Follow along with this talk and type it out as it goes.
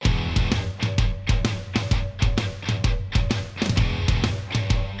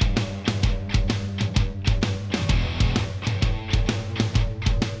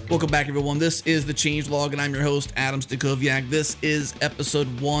Welcome back, everyone. This is the Changelog, and I'm your host, Adam Stacoviak. This is episode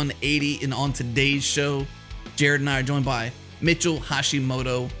 180, and on today's show, Jared and I are joined by Mitchell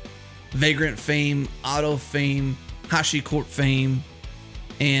Hashimoto, Vagrant fame, Otto fame, HashiCorp fame,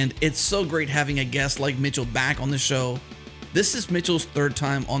 and it's so great having a guest like Mitchell back on the show. This is Mitchell's third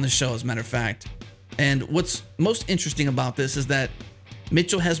time on the show, as a matter of fact, and what's most interesting about this is that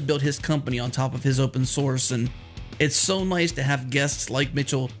Mitchell has built his company on top of his open source, and it's so nice to have guests like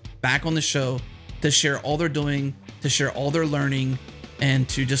Mitchell back on the show to share all they're doing, to share all they're learning, and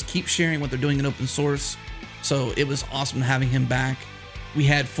to just keep sharing what they're doing in open source. So it was awesome having him back. We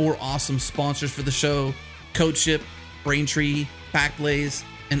had 4 awesome sponsors for the show: CodeShip, Braintree, Backblaze,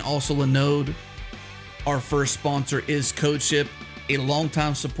 and also Linode. Our first sponsor is CodeShip, a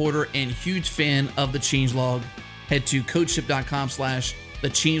longtime supporter and huge fan of the Changelog. Head to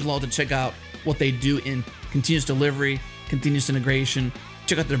codeship.com/thechangelog to check out what they do in continuous delivery, continuous integration.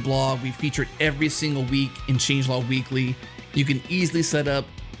 Check out their blog. We feature it every single week in Changelog Weekly. You can easily set up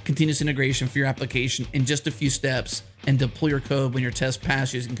continuous integration for your application in just a few steps and deploy your code when your test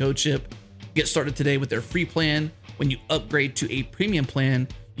passes using CodeShip. Get started today with their free plan. When you upgrade to a premium plan,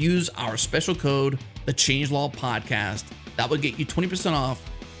 use our special code, the Changelog Podcast. That will get you 20% off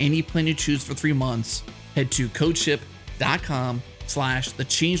any plan you choose for 3 months. Head to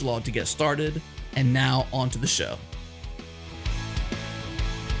codeship.com/thechangelog to get started. And now on to the show.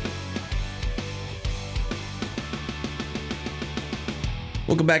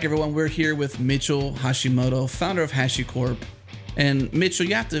 Welcome back, everyone. We're here with Mitchell Hashimoto, founder of HashiCorp. And Mitchell,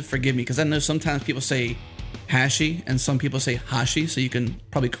 you have to forgive me because I know sometimes people say Hashi and some people say Hashi, so you can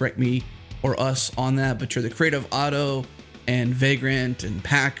probably correct me or us on that. But you're the creator of Otto and Vagrant and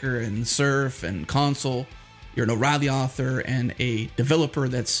Packer and Surf and Console. You're an O'Reilly author and a developer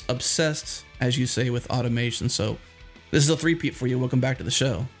that's obsessed, as you say, with automation. So this is a three-peat for you. Welcome back to the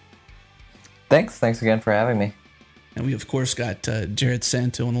show. Thanks again for having me. And we, of course, got Jared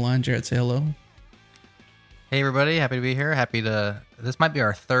Santo on the line. Jared, say hello. Hey, everybody. Happy to be here. This might be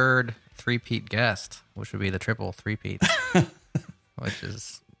our third three-peat guest, which would be the triple three-peat, which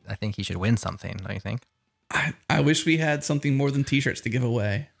is, I think he should win something, don't you think? I wish we had something more than t-shirts to give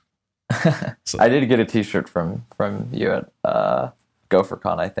away. So. I did get a t-shirt from you at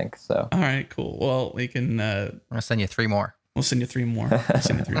GopherCon, I think. So. All right, cool. Well, we can... I'm going to send you 3 more. We'll send you 3 more.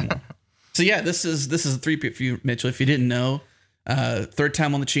 So yeah, this is a three-peat for you, Mitchell. If you didn't know, third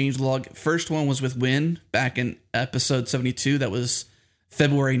time on the Changelog. First one was with Win back in episode 72. That was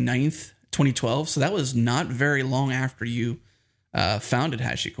February 9th, 2012. So that was not very long after you founded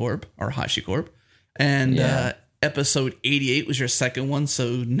HashiCorp or HashiCorp. And episode 88 was your second one,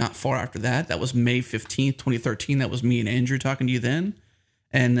 so not far after that. That was May 15th, 2013. That was me and Andrew talking to you then.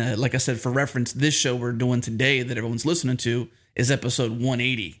 And like I said, for reference, this show we're doing today that everyone's listening to is episode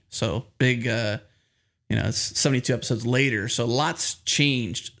 180. So big, it's 72 episodes later. So lots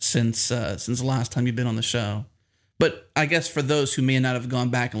changed since the last time you've been on the show. But I guess for those who may not have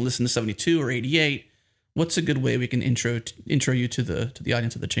gone back and listened to 72 or 88, what's a good way we can intro you to the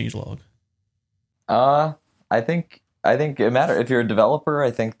audience of the Changelog? I think it matters if you're a developer.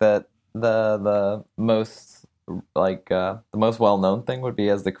 I think that the most the most well-known thing would be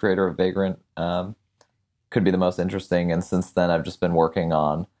as the creator of Vagrant. Could be the most interesting, and since then I've just been working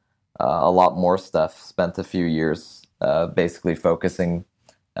on a lot more stuff. Spent a few years basically focusing,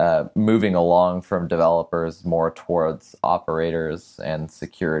 moving along from developers more towards operators and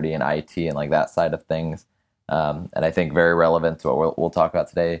security and IT and like that side of things. And I think very relevant to what we'll talk about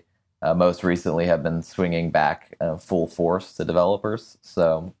today. Most recently have been swinging back full force to developers.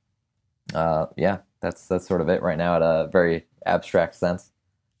 So that's sort of it right now at a very abstract sense.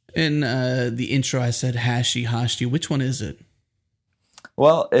 In the intro, I said Hashi. Which one is it?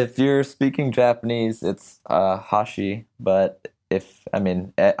 Well, if you're speaking Japanese, it's Hashi. But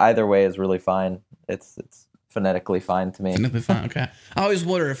either way is really fine. It's phonetically fine to me. Phonetically fine. Okay. I always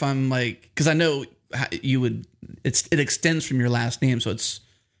wonder if I'm because I know you would. It extends from your last name, so it's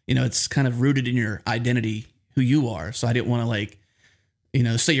it's kind of rooted in your identity, who you are. So I didn't want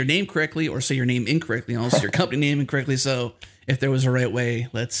to say your name correctly or say your name incorrectly, and also your company name incorrectly. So if there was a right way,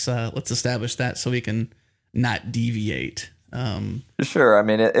 let's establish that so we can not deviate. Sure.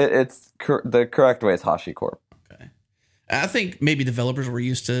 It's the correct way is HashiCorp. Okay. I think maybe developers were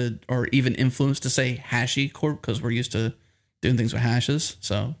used to, or even influenced to say HashiCorp because we're used to doing things with hashes.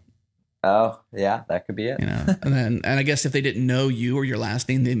 So. Oh yeah, that could be it. And I guess if they didn't know you or your last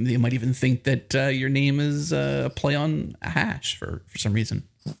name, they might even think that your name is a play on a hash for some reason.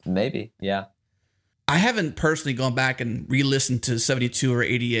 Maybe, yeah. I haven't personally gone back and re-listened to 72 or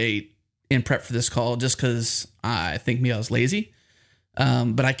 88 in prep for this call just because I think maybe I was lazy.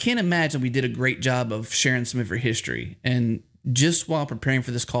 But I can't imagine we did a great job of sharing some of your history. And just while preparing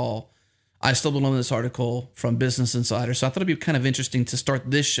for this call, I stumbled on this article from Business Insider. So I thought it'd be kind of interesting to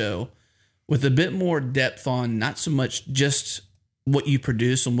start this show with a bit more depth on not so much just what you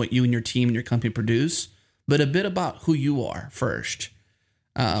produce and what you and your team and your company produce, but a bit about who you are first.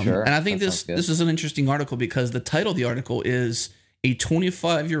 Sure. And I think this is an interesting article because the title of the article is a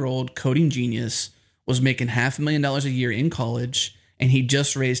 25-year-old coding genius was making $500,000 a year in college, and he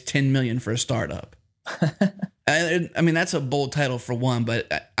just raised $10 million for a startup. I mean, that's a bold title for one,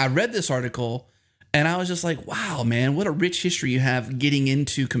 but I read this article and I was just like, wow, man, what a rich history you have getting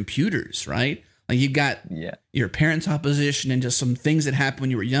into computers, right? Like you've got your parents' opposition and just some things that happened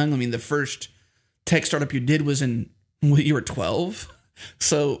when you were young. I mean, the first tech startup you did was when you were 12.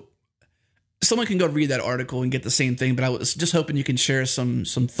 So someone can go read that article and get the same thing, but I was just hoping you can share some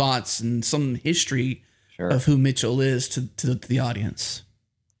thoughts and some history of who Mitchell is to the audience.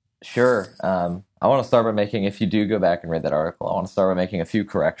 Sure. I want to start by making, if you do go back and read that article, I want to start by making a few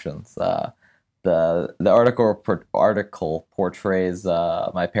corrections. The article portrays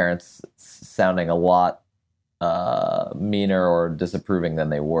my parents sounding a lot meaner or disapproving than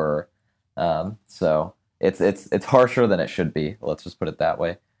they were. So it's harsher than it should be. Let's just put it that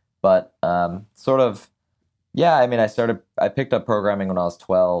way. But I picked up programming when I was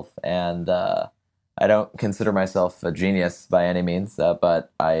 12, and I don't consider myself a genius by any means,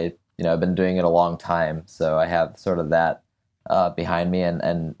 but I've been doing it a long time, so I have sort of that behind me.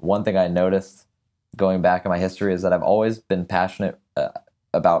 And one thing I noticed going back in my history is that I've always been passionate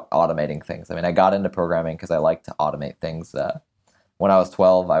about automating things. I mean, I got into programming because I like to automate things. When I was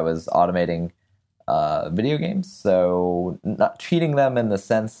 12, I was automating video games, so not cheating them in the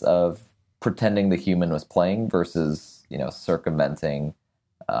sense of pretending the human was playing versus circumventing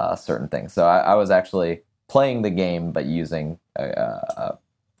certain things. So I was actually playing the game but using a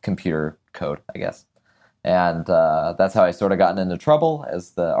computer code, I guess. And that's how I sort of gotten into trouble,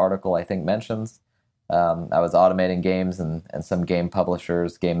 as the article I think mentions. I was automating games, and some game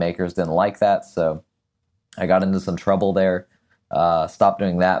publishers, game makers didn't like that, so I got into some trouble there. Stopped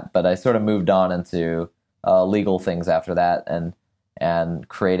doing that, but I sort of moved on into legal things after that, and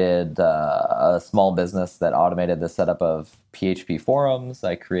created a small business that automated the setup of PHP forums.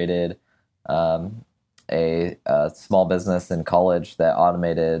 I created a small business in college that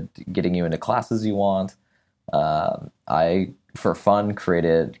automated getting you into classes you want. I, for fun,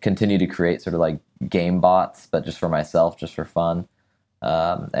 continued to create sort of like game bots, but just for myself, just for fun.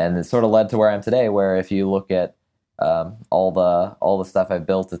 And it sort of led to where I am today, where if you look at all the stuff I've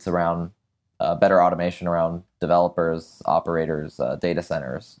built, it's around better automation around developers, operators, data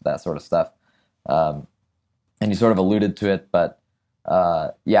centers, that sort of stuff. And you sort of alluded to it, but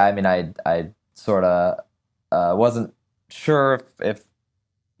I sort of wasn't sure if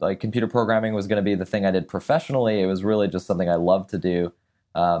like computer programming was going to be the thing I did professionally. It was really just something I loved to do.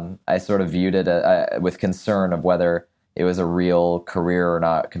 I sort of viewed it with concern of whether it was a real career or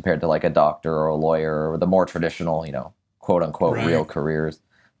not, compared to like a doctor or a lawyer or the more traditional, quote unquote, real careers.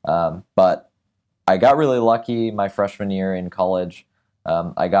 But I got really lucky my freshman year in college.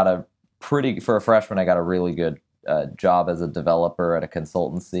 For a freshman, I got a really good job as a developer at a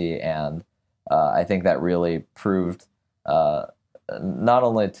consultancy. And I think that really proved not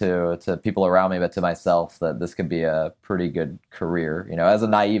only to people around me, but to myself, that this could be a pretty good career. As a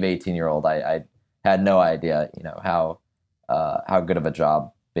naive 18-year-old, I had no idea, how good of a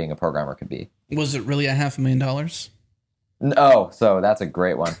job being a programmer could be. Was it really $500,000? No, so that's a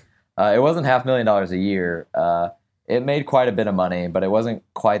great one. It wasn't $500,000 a year. It made quite a bit of money, but it wasn't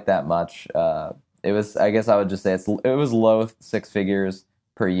quite that much. It was, I guess I would just say it was low six figures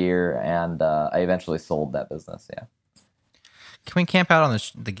per year, and I eventually sold that business. Yeah. Can we camp out on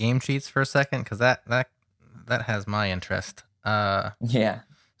the game cheats for a second? Because that has my interest. Yeah.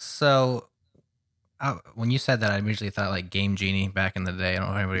 So when you said that, I immediately thought like Game Genie back in the day. I don't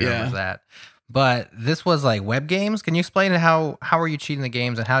know if anybody remembers that. But this was like web games. Can you explain how were you cheating the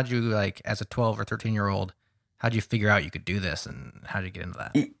games, and how did you, like, as a 12 or 13-year-old, how did you figure out you could do this, and how did you get into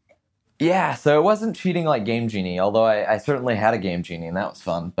that? Yeah, so it wasn't cheating like Game Genie, although I certainly had a Game Genie, and that was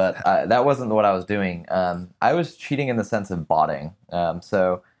fun. But that wasn't what I was doing. I was cheating in the sense of botting.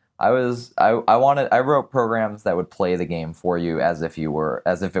 So I wrote programs that would play the game for you as if it were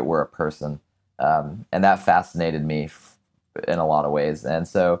a person, and that fascinated me in a lot of ways. And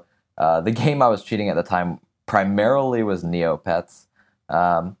so the game I was cheating at the time primarily was Neopets.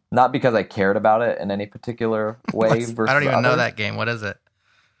 Not because I cared about it in any particular way. I don't even know that game. What is it?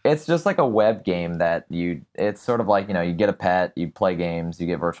 It's just like a web game that it's sort of like, you get a pet, you play games, you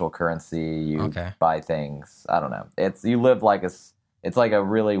get virtual currency, you buy things. I don't know. You live like it's like a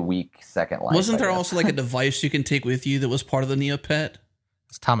really weak second life. Wasn't there also like a device you can take with you that was part of the Neopet?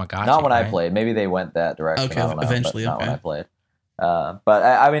 It's Tamagotchi. Not when right? I played. Maybe they went that direction. Okay, I don't know, eventually. not Okay. when I played. But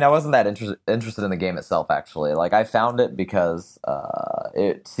I mean, I wasn't that interested in the game itself. Actually, like I found it because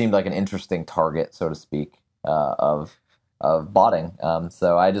it seemed like an interesting target, so to speak, of botting.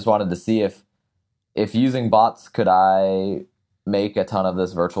 So I just wanted to see if using bots could I make a ton of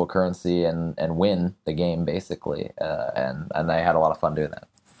this virtual currency and win the game basically. And I had a lot of fun doing that.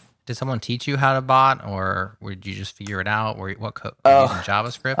 Did someone teach you how to bot, or did you just figure it out? Were you using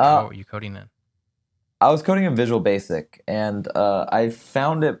JavaScript, or what were you coding in? I was coding in Visual Basic, and I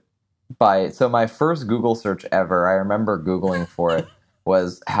found it so my first Google search ever, I remember Googling for it,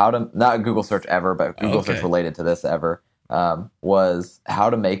 was not Google search ever, but Google search related to this ever, was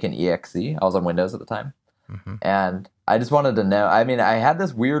how to make an exe. I was on Windows at the time. Mm-hmm. And I just wanted to know, I mean, I had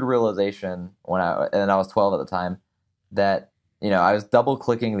this weird realization and I was 12 at the time, that, I was double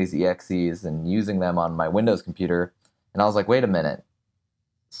clicking these exes and using them on my Windows computer. And I was like, wait a minute,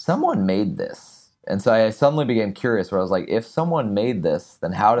 someone made this. And so I suddenly became curious, where I was like, if someone made this,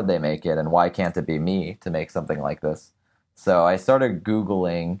 then how did they make it? And why can't it be me to make something like this? So I started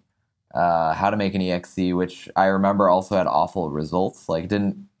Googling how to make an exe, which I remember also had awful results. Like,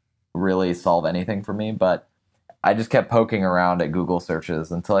 didn't really solve anything for me, but I just kept poking around at Google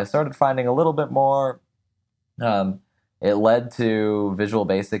searches until I started finding a little bit more. It led to Visual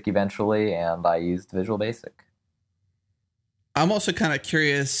Basic eventually, and I used Visual Basic. I'm also kind of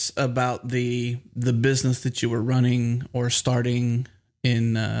curious about the business that you were running or starting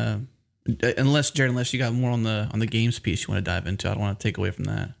in. Unless you got more on the games piece you want to dive into, I don't want to take away from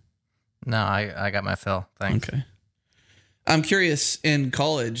that. No, I got my fill. Thanks. Okay. I'm curious. In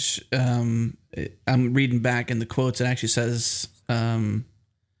college, I'm reading back in the quotes. It actually says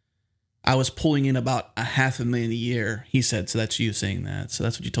I was pulling in about $500,000 a year. He said, so that's you saying that. So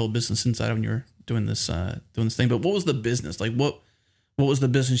that's what you told Business Insider when you were doing this thing. But what was the business like? What was the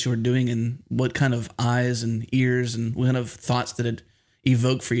business you were doing, and what kind of eyes and ears and what kind of thoughts did it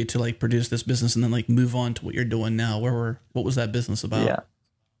evoke for you to like produce this business and then like move on to what you're doing now? What was that business about?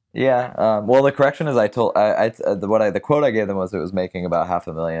 Yeah. Well, the correction is the quote I gave them was it was making about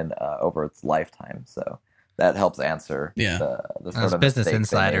 $500,000 over its lifetime. So that helps answer the sort of Business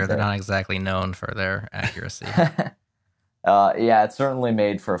Insider. They're not exactly known for their accuracy. It certainly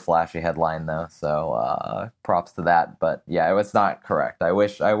made for a flashy headline though. So props to that. But yeah, it's not correct. I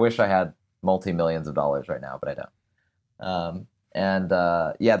wish I had multi-millions of dollars right now, but I don't.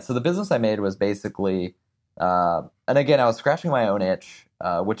 So the business I made was basically, and again, I was scratching my own itch,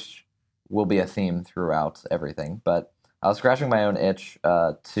 which will be a theme throughout everything. But I was scratching my own itch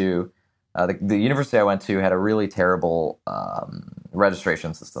to the university I went to had a really terrible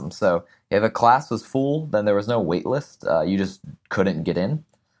registration system. So if a class was full, then there was no wait list. You just couldn't get in.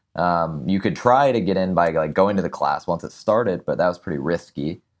 You could try to get in by like going to the class once it started, but that was pretty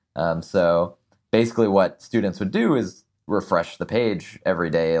risky. So basically what students would do is refresh the page every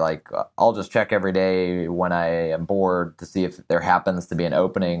day. Like I'll just check every day when I am bored to see if there happens to be an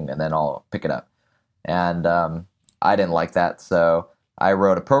opening, and then I'll pick it up. And I didn't like that, so I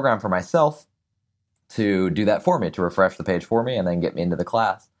wrote a program for myself to do that for me, to refresh the page for me and then get me into the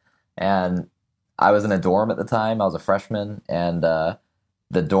class. And I was in a dorm at the time. I was a freshman, and the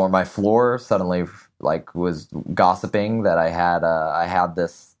dorm, my floor suddenly like was gossiping that I had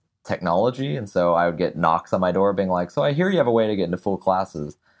this technology, and so I would get knocks on my door being like, so I hear you have a way to get into full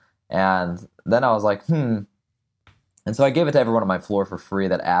classes. And then I was like, and so I gave it to everyone on my floor for free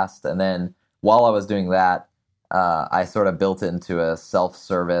that asked. And then while I was doing that, I sort of built it into a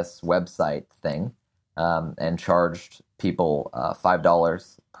self-service website thing, and charged people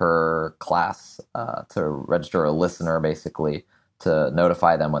 $5 per class to register a listener, basically, to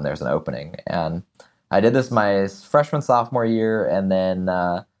notify them when there's an opening. And I did this my freshman, sophomore year, and then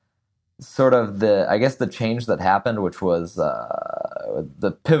sort of the change that happened, which was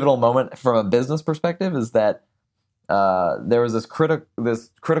the pivotal moment from a business perspective, is that there was this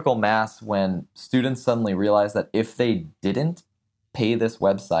critical mass when students suddenly realized that if they didn't pay this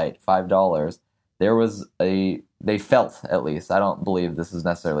website $5, they felt, at least, I don't believe this is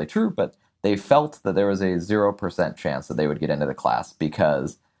necessarily true, but they felt that there was a 0% chance that they would get into the class,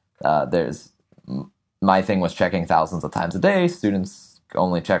 because my thing was checking thousands of times a day. Students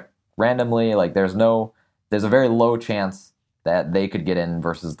only check randomly. Like there's a very low chance that they could get in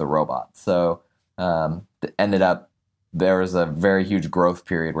versus the robot. So ended up, there was a very huge growth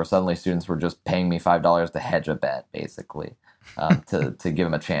period where suddenly students were just paying me $5 to hedge a bet, basically, to give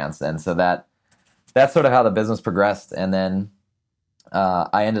them a chance. And so that's sort of how the business progressed. And then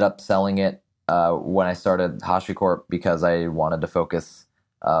I ended up selling it when I started HashiCorp because I wanted to focus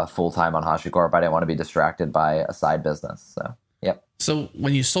full time on HashiCorp. I didn't want to be distracted by a side business. So, yep. So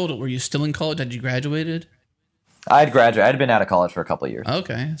when you sold it, were you still in college? Had you graduated? I'd graduated. I'd been out of college for a couple of years.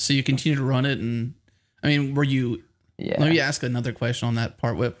 Okay. So you continued to run it. And I mean, were you, let me ask another question on that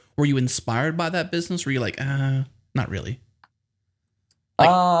part. Were you inspired by that business? Were you like, not really?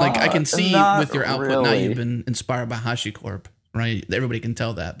 Like I can see with your output now, you've been inspired by HashiCorp, right? Everybody can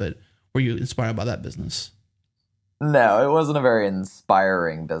tell that, but were you inspired by that business? No, it wasn't a very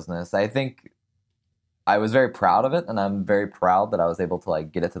inspiring business. I think I was very proud of it, and I'm very proud that I was able to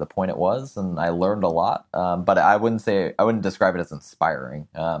like get it to the point it was, and I learned a lot. But I wouldn't describe it as inspiring.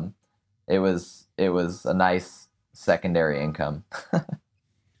 It was a nice secondary income.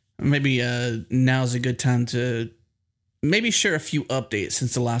 Maybe now's a good time to maybe share a few updates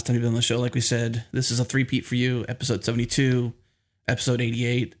since the last time you've been on the show. Like we said, this is a three-peat for you, episode 72, episode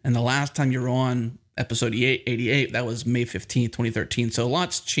 88. And the last time you were on, episode 88, that was May 15th, 2013. So a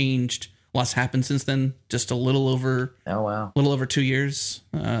lot's changed. Lots happened since then. Just a little over 2 years,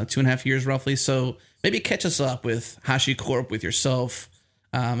 2.5 years roughly. So maybe catch us up with HashiCorp, with yourself,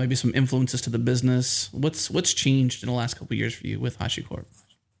 maybe some influences to the business. What's changed in the last couple of years for you with HashiCorp?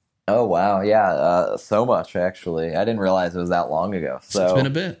 Oh, wow. Yeah. So much, actually. I didn't realize it was that long ago. So it's been a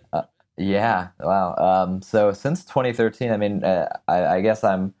bit. Yeah. Wow. So since 2013, I mean, I guess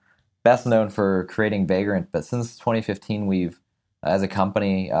I'm best known for creating Vagrant, but since 2015, we've, as a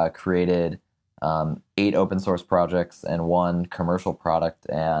company, created 8 open source projects and 1 commercial product.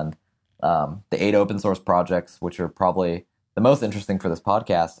 And the 8 open source projects, which are probably the most interesting for this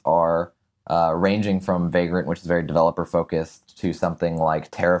podcast, are ranging from Vagrant, which is very developer focused, to something like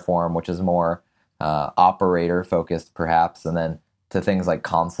Terraform, which is more operator focused, perhaps, and then to things like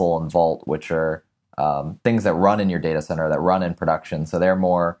Console and Vault, which are things that run in your data center, that run in production. So they're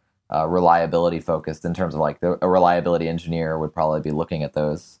more reliability focused in terms of like a reliability engineer would probably be looking at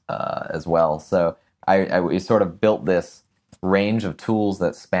those as well. So we sort of built this range of tools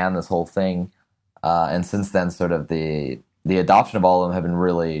that span this whole thing, and since then, sort of the adoption of all of them have been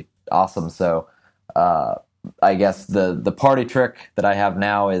really awesome. So I guess the party trick that I have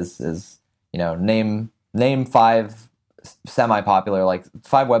now is name 5 semi-popular, like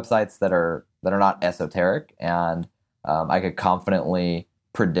 5 websites that are not esoteric, and I could confidently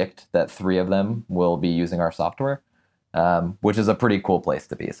predict that 3 of them will be using our software, which is a pretty cool place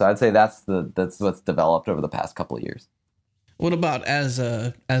to be. So I'd say that's what's developed over the past couple of years. What about as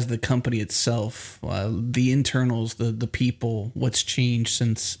the company itself, the internals, the people? What's changed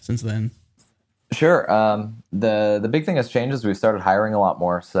since then? Sure. The big thing that's changed is we've started hiring a lot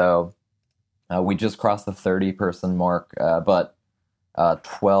more. So we just crossed the 30-person mark, but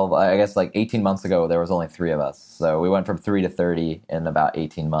 12, I guess like 18 months ago, there was only 3 of us. So we went from 3 to 30 in about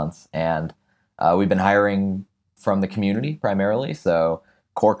 18 months. And we've been hiring from the community primarily. So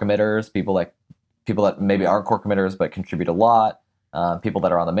core committers, people that maybe aren't core committers but contribute a lot, people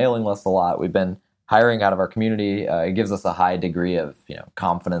that are on the mailing list a lot. We've been hiring out of our community. It gives us a high degree of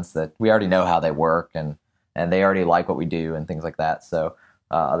confidence that we already know how they work and they already like what we do and things like that. So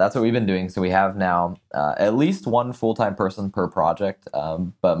that's what we've been doing. So we have now at least 1 full-time person per project,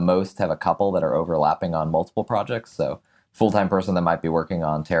 but most have a couple that are overlapping on multiple projects. So full-time person that might be working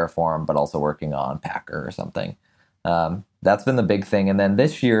on Terraform but also working on Packer or something. That's been the big thing. And then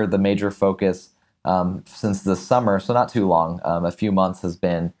this year, the major focus since the summer, so not too long, a few months, has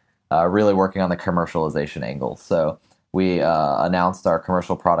been really working on the commercialization angle. So we announced our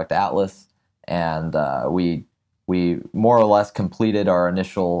commercial product Atlas, and we more or less completed our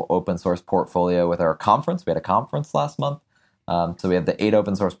initial open source portfolio with our conference. We had a conference last month. So we have the 8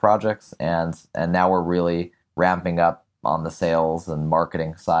 open source projects, and now we're really ramping up on the sales and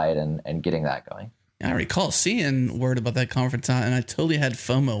marketing side and getting that going. I recall seeing word about that conference, and I totally had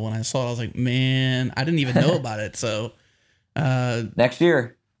FOMO when I saw it. I was like, man, I didn't even know about it. So next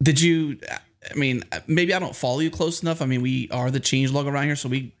year. Did you, I mean, maybe I don't follow you close enough. I mean, we are the changelog around here, so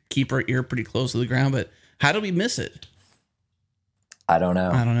we keep our ear pretty close to the ground, but how did we miss it? I don't know.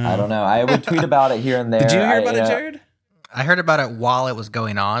 I would tweet about it here and there. Did you hear about it, Jared? I heard about it while it was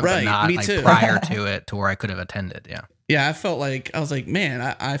going on, right, but not me like too. prior to it to where I could have attended. Yeah. Yeah, I was like, man,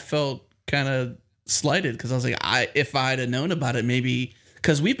 I felt kind of slighted because I was like, if I'd have known about it, maybe,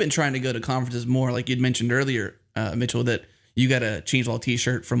 because we've been trying to go to conferences more, like you'd mentioned earlier, Mitchell, that you got a Changelog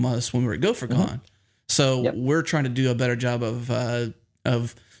t-shirt from us when we were at GopherCon. Mm-hmm. So we're trying to do a better job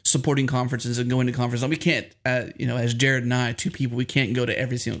of supporting conferences and going to conferences. We can't, as Jared and I, 2 people, we can't go to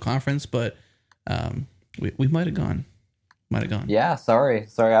every single conference, but we might have gone. Yeah, sorry.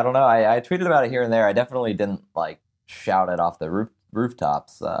 I don't know. I tweeted about it here and there. I definitely didn't like shout it off the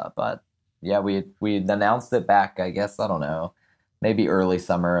rooftops, but yeah, we announced it back, I guess, I don't know, maybe early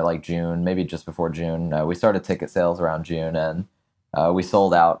summer, like June, maybe just before June. We started ticket sales around June, and we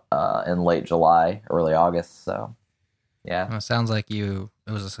sold out in late July, early August. So, yeah. Well, it sounds like it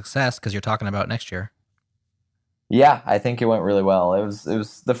was a success because you're talking about next year. Yeah, I think it went really well. It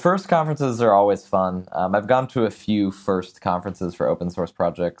was the first conferences are always fun. I've gone to a few first conferences for open source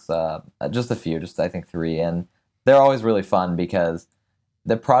projects, just a few, just I think 3, and they're always really fun because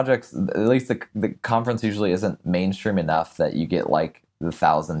the projects, at least the conference usually isn't mainstream enough that you get like the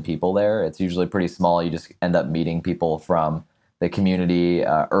 1,000 people there. It's usually pretty small. You just end up meeting people from the community,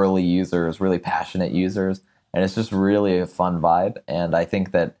 early users, really passionate users, and it's just really a fun vibe. And I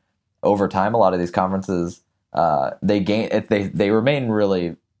think that over time, a lot of these conferences, they remain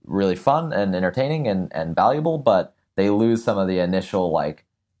really, really fun and entertaining and valuable, but they lose some of the initial, like,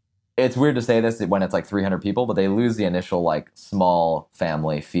 it's weird to say this when it's like 300 people, but they lose the initial like small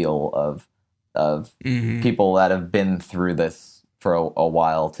family feel of people that have been through this for a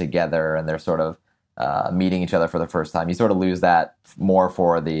while together, and they're sort of meeting each other for the first time. You sort of lose that more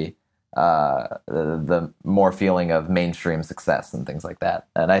for the more feeling of mainstream success and things like that.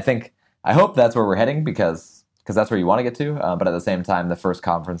 And I hope that's where we're heading because that's where you want to get to. But at the same time, the first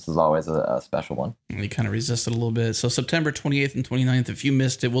conference is always a special one. You kind of resisted a little bit. So September 28th and 29th, if you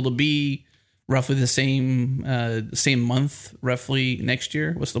missed it, will it be roughly the same month, roughly next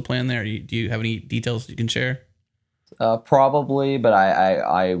year? What's the plan there? Do you have any details you can share? Probably, but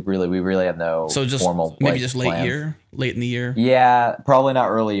we really have no formal. Maybe just late in the year. Yeah, probably not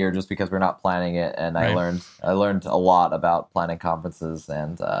early year, just because we're not planning it. And right. I learned a lot about planning conferences,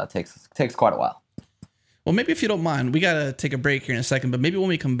 and takes quite a while. Well, maybe if you don't mind, we got to take a break here in a second, but maybe when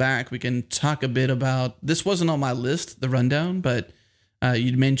we come back, we can talk a bit about, this wasn't on my list, the rundown, but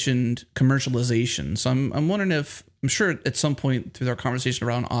you'd mentioned commercialization. So I'm wondering I'm sure at some point through our conversation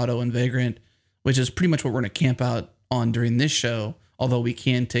around Otto and Vagrant, which is pretty much what we're going to camp out on during this show, although we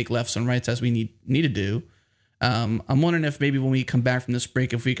can take lefts and rights as we need to do. I'm wondering if maybe when we come back from this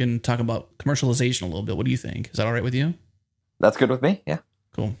break, if we can talk about commercialization a little bit. What do you think? Is that all right with you? That's good with me. Yeah.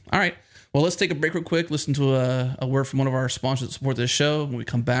 Cool. All right. Well, let's take a break real quick, listen to a word from one of our sponsors that support this show. When we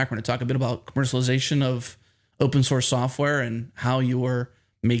come back, we're going to talk a bit about commercialization of open source software and how you are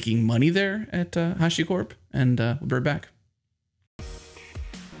making money there at HashiCorp. And we'll be right back.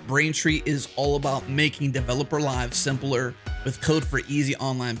 Braintree is all about making developer lives simpler with code for easy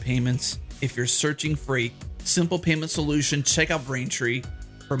online payments. If you're searching for a simple payment solution, check out Braintree.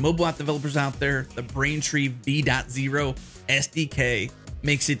 For mobile app developers out there, the Braintree V.0 SDK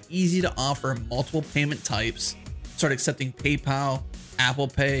makes it easy to offer multiple payment types. Start accepting PayPal, Apple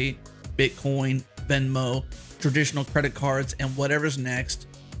Pay, Bitcoin, Venmo, traditional credit cards, and whatever's next,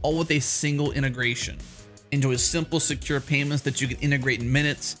 all with a single integration. Enjoy simple, secure payments that you can integrate in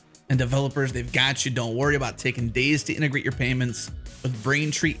minutes, and developers, they've got you. Don't worry about taking days to integrate your payments. With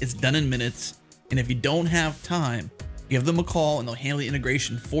Braintree, it's done in minutes, and if you don't have time, give them a call and they'll handle the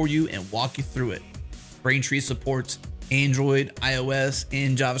integration for you and walk you through it. Braintree supports Android, iOS,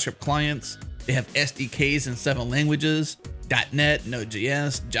 and JavaScript clients. They have SDKs in 7 languages: .NET,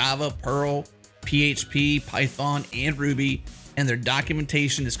 Node.js, Java, Perl, PHP, Python, and Ruby, and their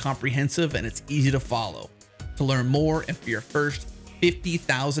documentation is comprehensive and it's easy to follow. To learn more and for your first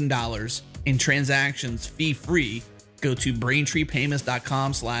 $50,000 in transactions fee-free, go to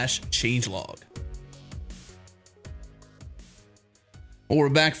BraintreePayments.com/changelog. Well, we're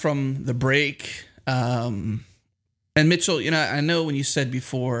back from the break. And Mitchell, I know when you said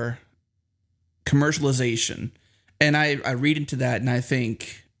before commercialization, and I read into that, and I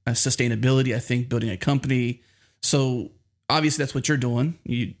think sustainability, I think building a company. So obviously that's what you're doing.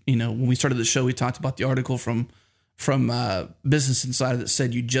 When we started the show, we talked about the article from Business Insider that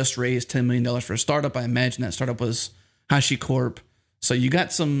said you just raised $10 million for a startup. I imagine that startup was HashiCorp. So you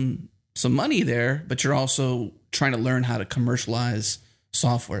got some money there, but you're also trying to learn how to commercialize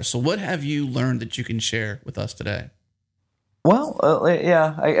software. So what have you learned that you can share with us today? Well,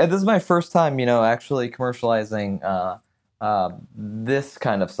 this is my first time, actually commercializing this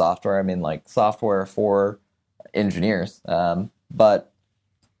kind of software. I mean, like software for engineers. But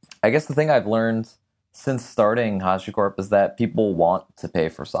I guess the thing I've learned since starting HashiCorp is that people want to pay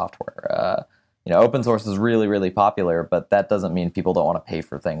for software. Open source is really, really popular, but that doesn't mean people don't want to pay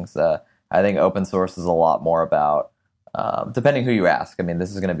for things. I think open source is a lot more about, depending who you ask. I mean, this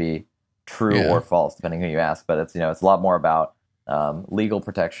is going to be true or false, depending who you ask, but it's a lot more about legal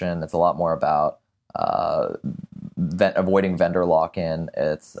protection. It's a lot more about avoiding vendor lock-in.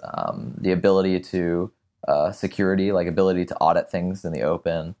 It's the ability to security, like ability to audit things in the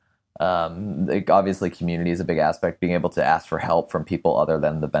open. Obviously, community is a big aspect, being able to ask for help from people other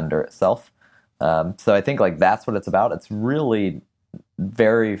than the vendor itself. So I think like that's what it's about. It's really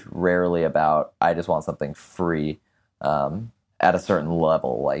very rarely about, I just want something free at a certain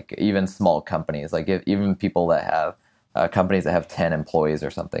level. Like even small companies, like even people that have companies that have 10 employees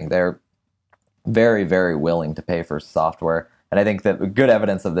or something, they're very, very willing to pay for software. And I think that good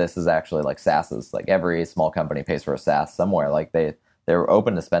evidence of this is actually like SaaSes. Like every small company pays for a SaaS somewhere. Like they're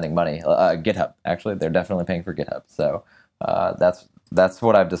open to spending money. GitHub, actually, they're definitely paying for GitHub. So that's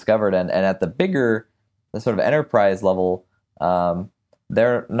what I've discovered. And at the sort of enterprise level,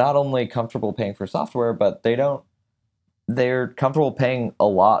 they're not only comfortable paying for software, but they're comfortable paying a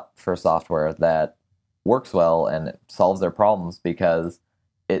lot for software that works well and solves their problems, because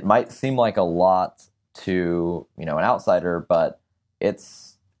it might seem like a lot to an outsider, but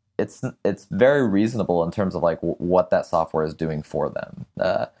it's very reasonable in terms of like what that software is doing for them.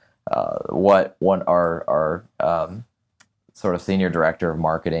 What our sort of senior director of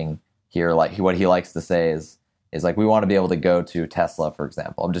marketing here, like what he likes to say is like, we want to be able to go to Tesla, for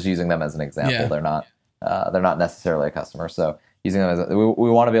example. I'm just using them as an example. Yeah. They're not necessarily a customer, so using them as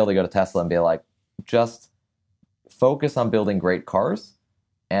we want to be able to go to Tesla and be like, just focus on building great cars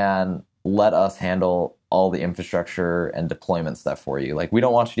and let us handle all the infrastructure and deployment stuff for you. Like, we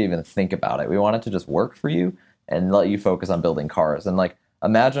don't want you to even think about it. We want it to just work for you and let you focus on building cars. And like,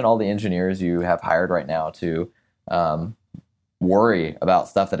 imagine all the engineers you have hired right now to worry about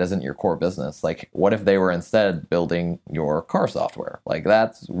stuff that isn't your core business. Like, what if they were instead building your car software? Like,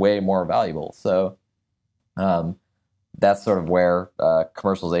 that's way more valuable. So that's sort of where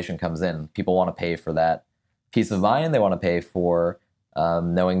commercialization comes in. People want to pay for that peace of mind. They want to pay for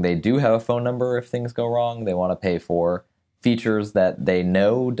knowing they do have a phone number if things go wrong. They want to pay for features that they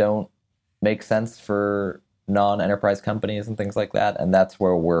know don't make sense for non-enterprise companies and things like that. And that's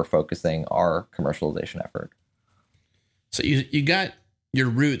where we're focusing our commercialization effort. So you got your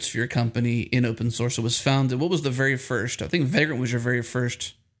roots for your company in open source. It was founded. What was the very first? I think Vagrant was your very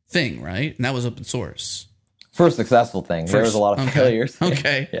first thing, right? And that was open source. First successful thing. There was a lot of failures.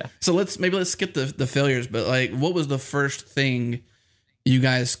 Okay. Yeah. So let's skip the failures, but like, what was the first thing you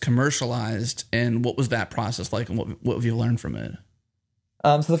guys commercialized, and what was that process like, and what have you learned from it?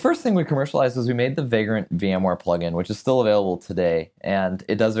 So the first thing we commercialized was we made the Vagrant VMware plugin, which is still available today, and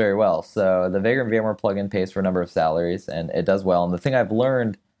it does very well. So the Vagrant VMware plugin pays for a number of salaries, and it does well. And the thing I've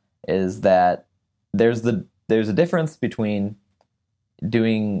learned is that there's a difference between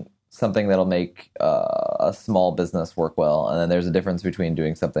doing something that'll make a small business work well, and then there's a difference between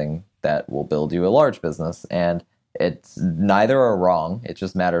doing something that will build you a large business. And it's neither are wrong. It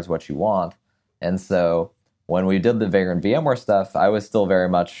just matters what you want. And so when we did the Vagrant VMware stuff, I was still very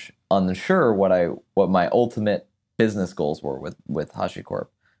much unsure what my ultimate business goals were with HashiCorp.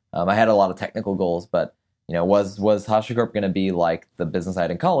 I had a lot of technical goals, but was HashiCorp going to be like the business I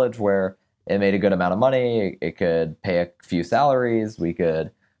had in college, where it made a good amount of money, it could pay a few salaries, we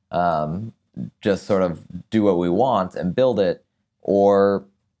could just sort of do what we want and build it? Or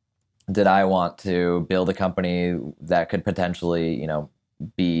did I want to build a company that could potentially,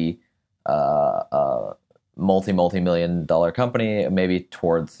 be a multi-million-dollar company, maybe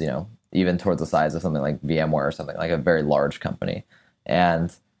towards, even towards the size of something like VMware or something, like a very large company?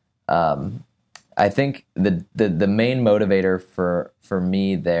 And I think the main motivator for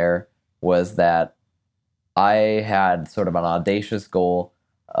me there was that I had sort of an audacious goal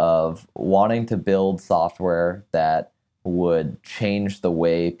of wanting to build software that would change the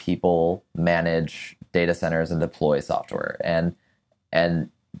way people manage data centers and deploy software. And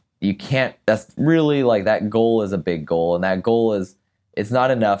you can't, that's really like, that goal is a big goal. And that goal is, it's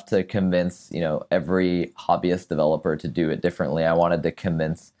not enough to convince, every hobbyist developer to do it differently. I wanted to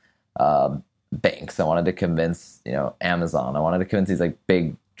convince banks. I wanted to convince, Amazon. I wanted to convince these like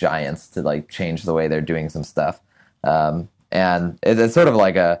big giants to like change the way they're doing some stuff. And it's sort of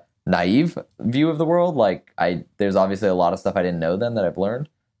like a naive view of the world. Like there's obviously a lot of stuff I didn't know then that I've learned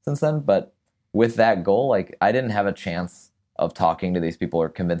since then. But with that goal, like I didn't have a chance of talking to these people or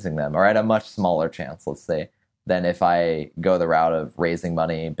convincing them, or I had a much smaller chance, let's say, than if I go the route of raising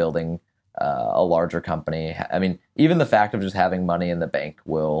money, building a larger company. I mean, even the fact of just having money in the bank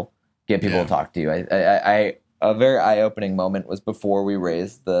will get people to talk to you. A very eye-opening moment was before we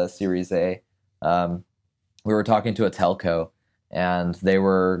raised the Series A. We were talking to a telco, and they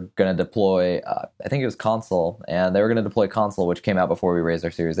were going to deploy, I think it was Console, and they were going to deploy Console, which came out before we raised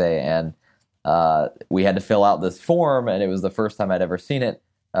our Series A. And we had to fill out this form, and it was the first time I'd ever seen it,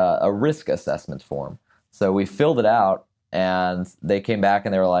 a risk assessment form. So we filled it out, and they came back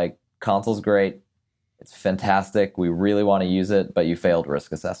and they were like, Console's great. It's fantastic. We really want to use it, but you failed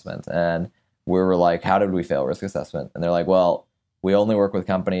risk assessment. And we were like, how did we fail risk assessment? And they're like, well, we only work with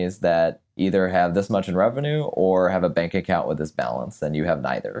companies that either have this much in revenue or have a bank account with this balance, and you have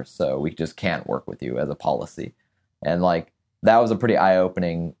neither. So we just can't work with you as a policy. And like, that was a pretty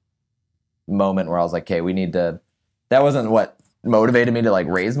eye-opening moment where I was like, okay, we need to, that wasn't what motivated me to like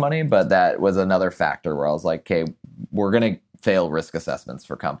raise money, but that was another factor where I was like, okay, we're going to fail risk assessments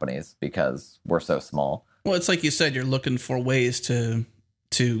for companies because we're so small. Well, it's like you said, you're looking for ways to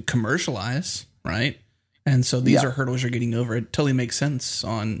commercialize, right? And so these are hurdles you're getting over. It totally makes sense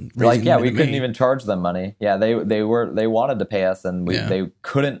on like, yeah, we couldn't even charge them money. Yeah, they wanted to pay us, and they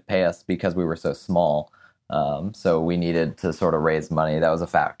couldn't pay us because we were so small. So we needed to sort of raise money. That was a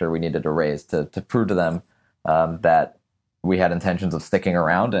factor we needed to raise to prove to them that we had intentions of sticking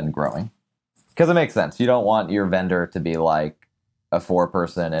around and growing. Because it makes sense. You don't want your vendor to be like a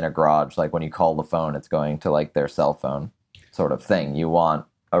 4-person in a garage. Like when you call the phone, it's going to like their cell phone sort of thing. You want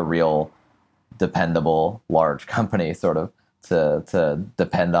a real dependable large company sort of to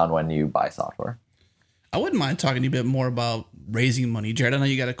depend on when you buy software. I wouldn't mind talking to you a bit more about raising money. Jared, I know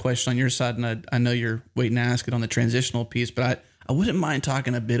you got a question on your side, and I know you're waiting to ask it on the transitional piece, but I wouldn't mind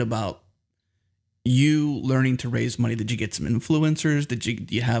talking a bit about you learning to raise money. Did you get some influencers?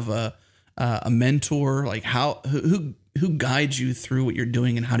 Do you have a mentor? Like who guides you through what you're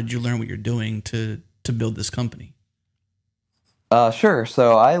doing, and how did you learn what you're doing to build this company? Sure.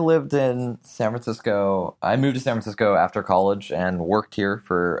 So I lived in San Francisco. I moved to San Francisco after college and worked here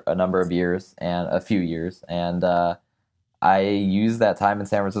for a number of years and a few years. And I used that time in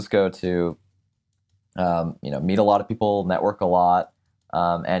San Francisco to, meet a lot of people, network a lot,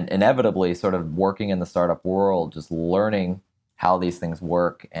 and inevitably sort of working in the startup world, just learning how these things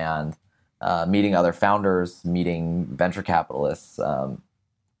work and meeting other founders, meeting venture capitalists,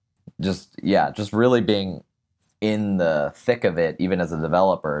 just really being in the thick of it, even as a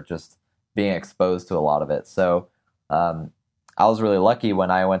developer, just being exposed to a lot of it. So I was really lucky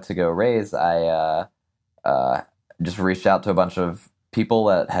when I went to go raise. I just reached out to a bunch of people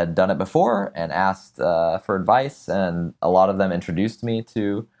that had done it before and asked for advice, and a lot of them introduced me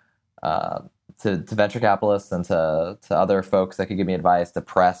to venture capitalists and to other folks that could give me advice, to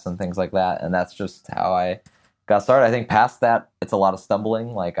press and things like that. And that's just how I got started. I think past that, it's a lot of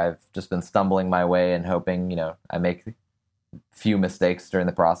stumbling. Like I've just been stumbling my way and hoping, I make a few mistakes during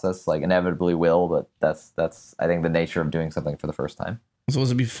the process, like inevitably will, but that's I think the nature of doing something for the first time. So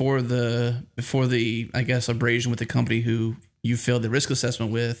was it before the I guess abrasion with the company who you failed the risk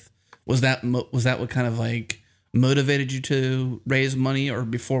assessment with? Was that what kind of like motivated you to raise money, or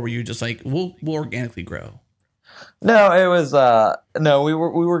before were you just like we'll organically grow? No, it was no. We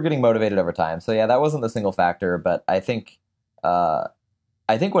were getting motivated over time. So yeah, that wasn't the single factor. But I think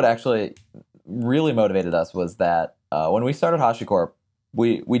what actually really motivated us was that when we started HashiCorp,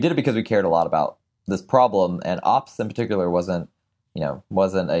 we did it because we cared a lot about this problem, and ops in particular wasn't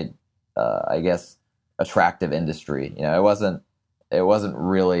a I guess attractive industry. It wasn't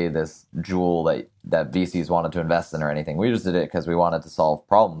really this jewel that VCs wanted to invest in or anything. We just did it because we wanted to solve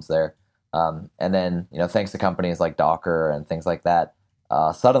problems there. And then, thanks to companies like Docker and things like that,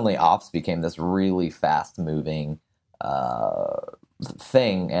 suddenly ops became this really fast-moving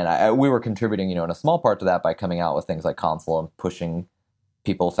thing. And we were contributing, in a small part to that by coming out with things like Console and pushing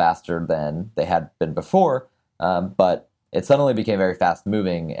people faster than they had been before. But it suddenly became very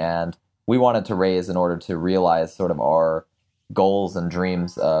fast-moving, and we wanted to raise in order to realize sort of our goals and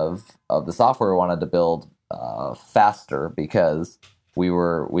dreams of the software we wanted to build faster, because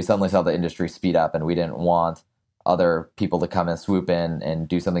we suddenly saw the industry speed up, and we didn't want other people to come and swoop in and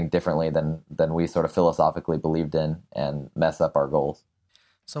do something differently than we sort of philosophically believed in and mess up our goals.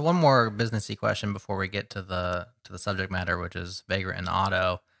 So one more businessy question before we get to the subject matter, which is Vagrant and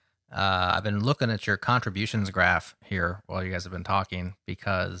Otto. I've been looking at your contributions graph here while you guys have been talking,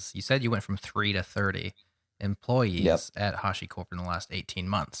 because you said you went from 3 to 30 employees at HashiCorp in the last 18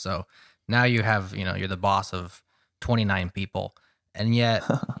 months. So now you have, you're the boss of 29 people. And yet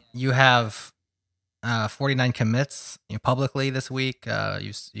you have 49 commits publicly this week.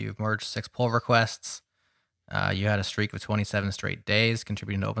 You've merged 6 pull requests. You had a streak of 27 straight days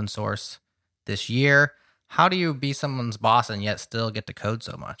contributing to open source this year. How do you be someone's boss and yet still get to code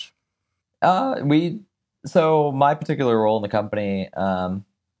so much? So my particular role in the company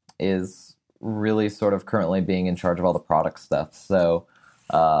is really sort of currently being in charge of all the product stuff. So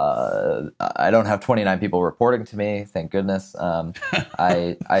I don't have 29 people reporting to me, thank goodness.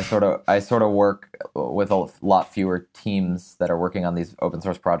 I sort of work with a lot fewer teams that are working on these open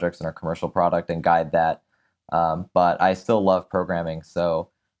source projects and our commercial product and guide that. But I still love programming, so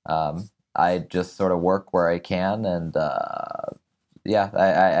I just sort of work where I can, and I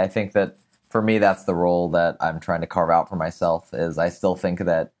think that for me, that's the role that I'm trying to carve out for myself. Is I still think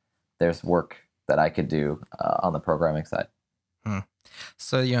that there's work that I could do on the programming side.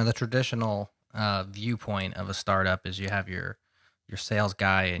 So the traditional viewpoint of a startup is you have your sales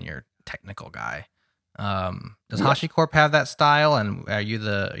guy and your technical guy. Does HashiCorp have that style? And are you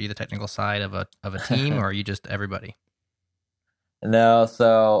the technical side of a team, or are you just everybody? No,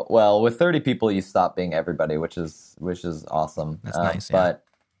 so with 30 people, you stop being everybody, which is awesome. That's nice. But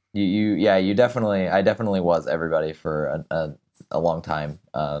you definitely, I definitely was everybody for a long time.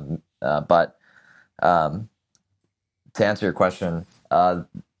 But to answer your question,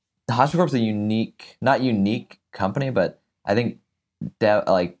 HashiCorp's a not unique company, but I think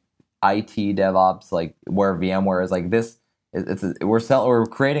IT DevOps, like where VMware is like this. We're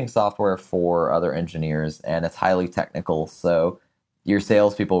creating software for other engineers, and it's highly technical. So your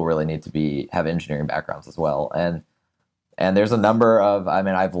salespeople really need to have engineering backgrounds as well. And there's a number of,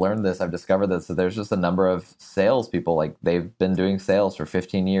 I've learned this, I've discovered this. So there's just a number of salespeople, like they've been doing sales for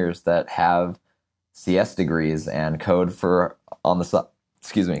 15 years that have CS degrees and code on the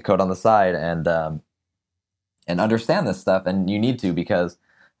side, and understand this stuff. And you need to, because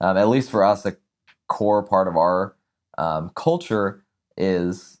at least for us, a core part of our culture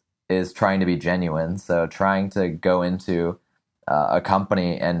is trying to be genuine. So trying to go into a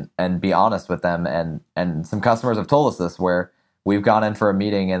company and be honest with them. And some customers have told us this, where we've gone in for a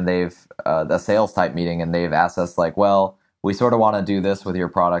meeting and they've a sales type meeting, and they've asked us like, well, we sort of want to do this with your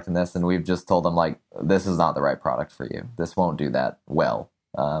product and this, and we've just told them like, this is not the right product for you. This won't do that well.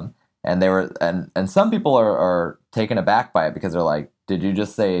 And they were, and some people are taken aback by it, because they're like, did you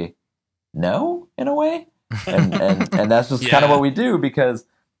just say no in a way? And that's just kind of what we do, because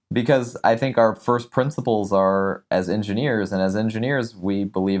I think our first principles are as engineers, and as engineers, we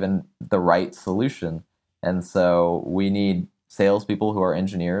believe in the right solution. And so we need salespeople who are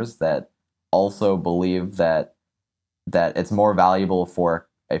engineers that also believe that it's more valuable for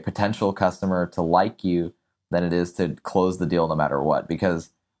a potential customer to like you than it is to close the deal no matter what.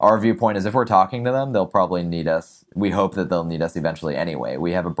 Because our viewpoint is, if we're talking to them, they'll probably need us. We hope that they'll need us eventually anyway.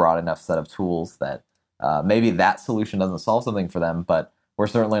 We have a broad enough set of tools that maybe that solution doesn't solve something for them, but we're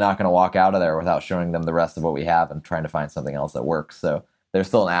certainly not going to walk out of there without showing them the rest of what we have and trying to find something else that works. So there's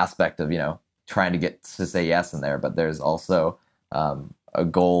still an aspect of, trying to get to say yes in there, but there's also a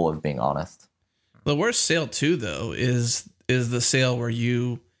goal of being honest. The worst sale too, though, is the sale where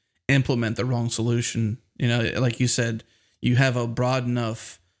you implement the wrong solution. Like you said, you have a broad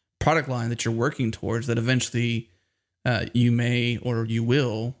enough product line that you're working towards that eventually you may or you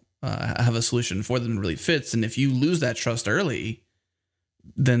will have a solution for them that really fits. And if you lose that trust early,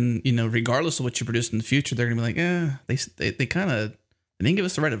 then regardless of what you produce in the future, they're gonna be like, they kind of didn't give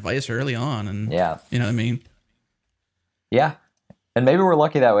us the right advice early on, and you know what I mean? Yeah. And maybe we're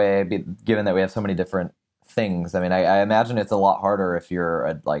lucky that way, given that we have so many different things. I imagine it's a lot harder if you're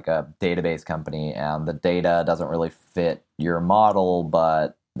a database company and the data doesn't really fit your model,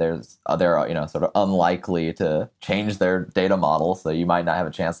 but they're sort of unlikely to change their data model, so you might not have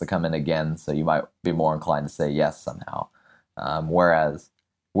a chance to come in again. So you might be more inclined to say yes somehow. Whereas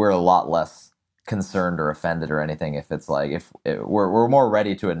we're a lot less concerned or offended or anything if it's like we're more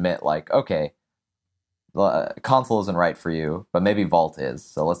ready to admit like, okay, the console isn't right for you, but maybe Vault is.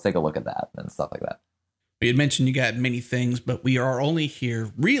 So let's take a look at that and stuff like that. We had mentioned you got many things, but we are only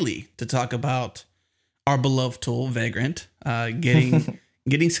here really to talk about our beloved tool, Vagrant,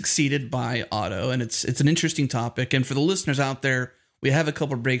 getting succeeded by Otto. And it's an interesting topic. And for the listeners out there, we have a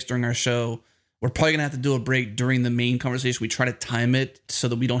couple of breaks during our show. We're probably going to have to do a break during the main conversation. We try to time it so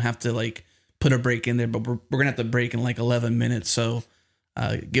that we don't have to put a break in there, but we're going to have to break in 11 minutes. So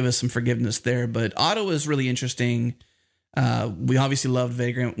give us some forgiveness there. But Otto is really interesting. We obviously loved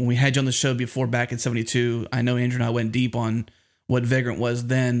Vagrant. When we had you on the show before back in 72, I know Andrew and I went deep on what Vagrant was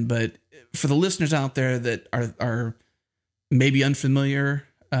then, but for the listeners out there that are maybe unfamiliar,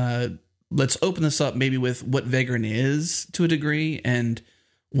 let's open this up maybe with what Vagrant is to a degree and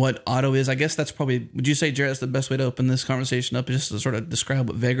what Otto is. I guess that's probably, would you say, Jared, that's the best way to open this conversation up, just to sort of describe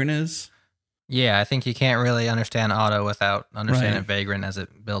what Vagrant is? Yeah, I think you can't really understand Otto without understanding Vagrant as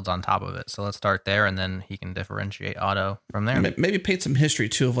it builds on top of it. So let's start there, and then he can differentiate Otto from there. Maybe paint some history,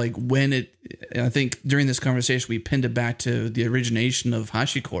 too, of when it... I think during this conversation, we pinned it back to the origination of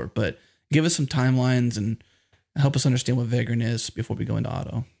HashiCorp, but give us some timelines and help us understand what Vagrant is before we go into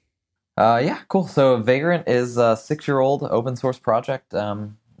Otto. Yeah, cool. So Vagrant is a 6-year-old open source project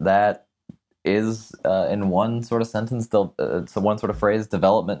that is, in one sort of sentence, it's one sort of phrase,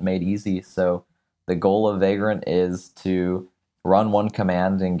 development made easy. So the goal of Vagrant is to run one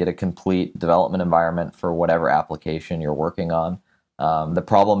command and get a complete development environment for whatever application you're working on. The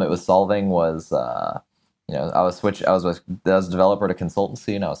problem it was solving was, I was a developer at a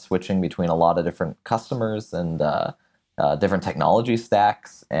consultancy, and I was switching between a lot of different customers and different technology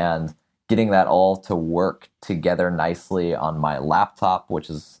stacks, and getting that all to work together nicely on my laptop, which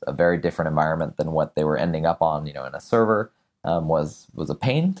is a very different environment than what they were ending up on, in a server, was a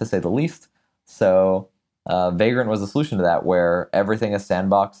pain, to say the least. So Vagrant was a solution to that, where everything is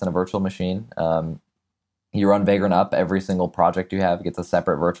sandboxed in a virtual machine. You run Vagrant up, every single project you have gets a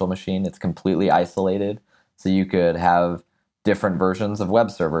separate virtual machine. It's completely isolated, so you could have different versions of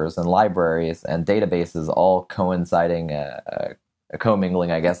web servers and libraries and databases all coinciding,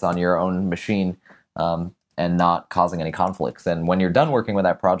 commingling, I guess, on your own machine, and not causing any conflicts. And when you're done working with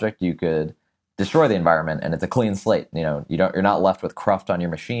that project, you could destroy the environment, and it's a clean slate. You're not left with cruft on your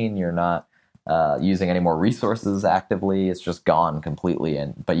machine. You're not using any more resources actively. It's just gone completely,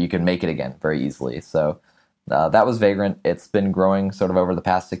 but you can make it again very easily. So that was Vagrant. It's been growing sort of over the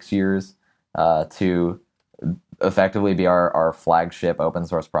past 6 years to effectively be our flagship open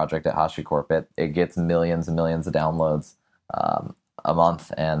source project at HashiCorp. It gets millions and millions of downloads a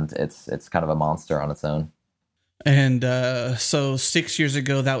month, and it's kind of a monster on its own. And so 6 years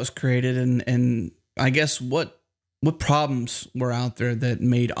ago that was created, and I guess what problems were out there that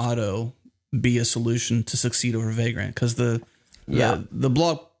made Otto be a solution to succeed over Vagrant? Because the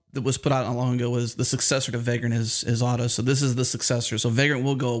blog that was put out not long ago was the successor to Vagrant is Otto. So this is the successor. So Vagrant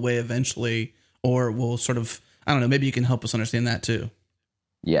will go away eventually, or will sort of, I don't know, maybe you can help us understand that too.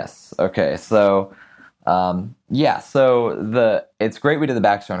 Yes. Okay. So it's great we did the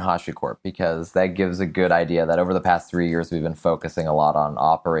backstory on HashiCorp, because that gives a good idea that over the past 3 years we've been focusing a lot on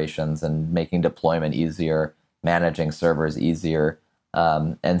operations and making deployment easier, managing servers easier.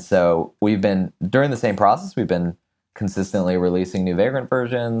 And so during the same process, we've been consistently releasing new Vagrant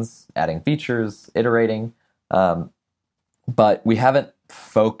versions, adding features, iterating. But we haven't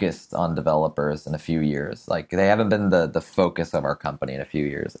focused on developers in a few years. Like, they haven't been the focus of our company in a few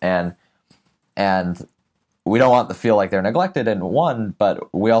years. And we don't want to feel like they're neglected,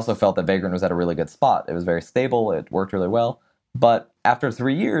 but we also felt that Vagrant was at a really good spot. It was very stable. It worked really well. But after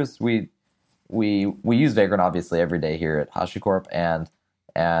 3 years, we use Vagrant obviously every day here at HashiCorp, and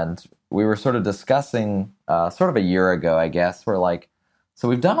we were sort of discussing sort of a year ago, I guess, we're like, so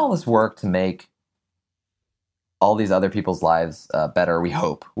we've done all this work to make all these other people's lives better. We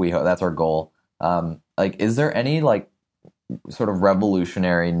hope that's our goal. Is there any sort of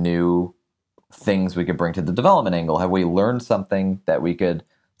revolutionary new things we could bring to the development angle? Have we learned something that we could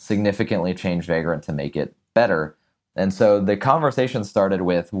significantly change Vagrant to make it better? And so the conversation started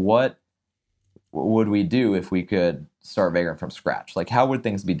with, what would we do if we could start Vagrant from scratch? Like, how would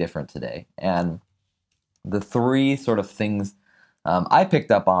things be different today? And the three sort of things I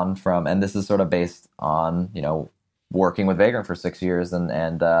picked up on from, and this is sort of based on, working with Vagrant for 6 years and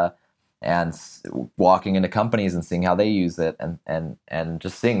walking into companies and seeing how they use it, and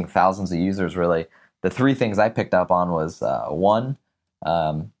just seeing thousands of users, really. The three things I picked up on was, one,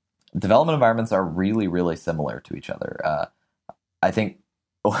 development environments are really, really similar to each other. I think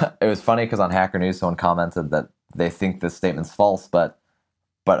it was funny because on Hacker News, someone commented that they think this statement's false, but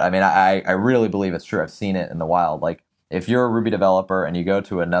I mean, I really believe it's true. I've seen it in the wild. Like, if you're a Ruby developer and you go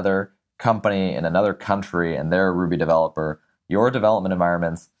to another company in another country and they're a Ruby developer, your development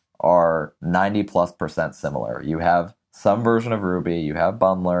environments are 90+% similar. You have some version of Ruby, you have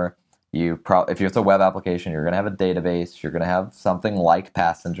bundler, if it's a web application, you're going to have a database, you're going to have something like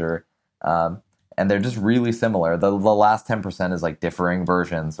Passenger, and they're just really similar. The last 10% is like differing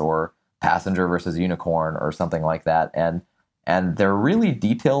versions, or Passenger versus Unicorn or something like that. And they're really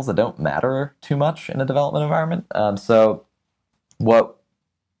details that don't matter too much in a development environment. And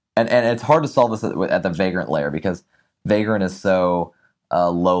it's hard to solve this at the Vagrant layer, because Vagrant is so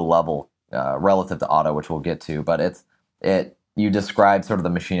low level relative to Otto, which we'll get to. But you describe sort of the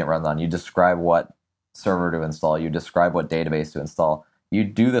machine it runs on. You describe what server to install. You describe what database to install. You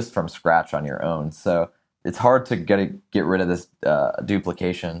do this from scratch on your own. So it's hard to get rid of this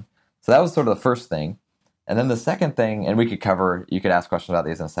duplication. So that was sort of the first thing. And then the second thing, and you could ask questions about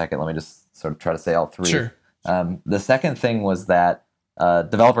these in a second. Let me just sort of try to say all three. Sure. The second thing was that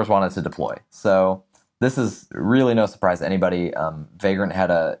developers wanted to deploy. So this is really no surprise to anybody. Vagrant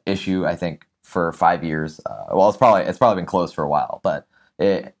had a issue, I think, for 5 years. It's probably been closed for a while, but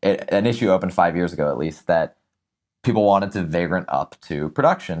an issue opened 5 years ago, at least, that people wanted to Vagrant up to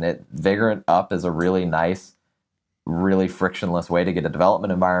production. Vagrant up is a really nice, really frictionless way to get a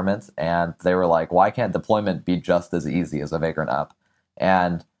development environment, and they were like, why can't deployment be just as easy as a Vagrant up?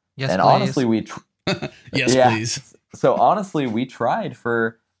 And yes, and please. honestly, yes, please. So honestly, we tried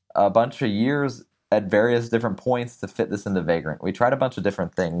for a bunch of years at various different points to fit this into Vagrant. We tried a bunch of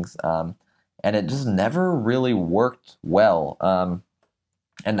different things, and it just never really worked well.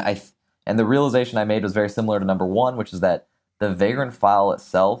 And the realization I made was very similar to number one, which is that the Vagrant file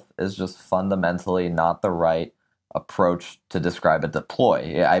itself is just fundamentally not the right approach to describe a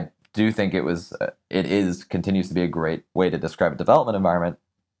deploy. I do think continues to be a great way to describe a development environment,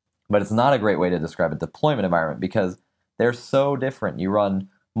 but it's not a great way to describe a deployment environment because they're so different. You run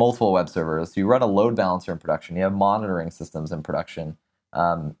multiple web servers, you run a load balancer in production, you have monitoring systems in production,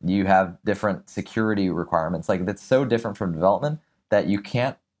 you have different security requirements. Like, it's so different from development that you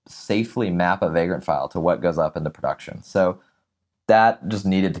can't safely map a Vagrant file to what goes up into production. So that just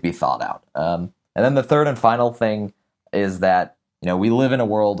needed to be thought out. And then the third and final thing is that, we live in a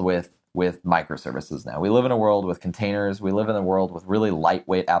world with microservices now. We live in a world with containers. We live in a world with really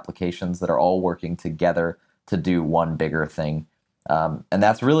lightweight applications that are all working together to do one bigger thing. And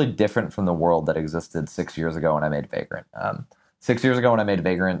that's really different from the world that existed 6 years ago when I made Vagrant. 6 years ago when I made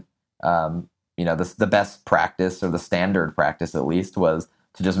Vagrant, the best practice, or the standard practice at least, was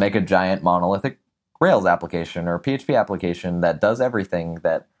to just make a giant monolithic Rails application or PHP application that does everything,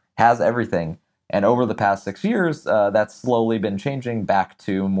 that has everything. And over the past 6 years, that's slowly been changing back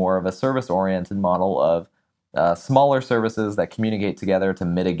to more of a service-oriented model of smaller services that communicate together to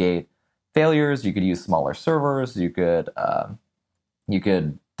mitigate failures. You could use smaller servers. You could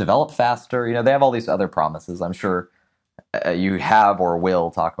develop faster. They have all these other promises. I'm sure you have or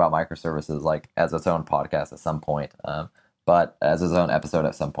will talk about microservices like as its own podcast at some point, but as its own episode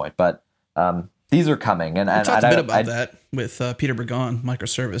at some point. But these are coming, and we talked a bit about that with Peter Bergon,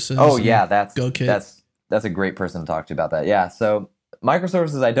 microservices. Oh yeah, that's a great person to talk to about that. Yeah, so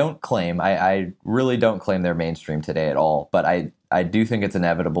microservices, I don't claim. I really don't claim they're mainstream today at all, but I do think it's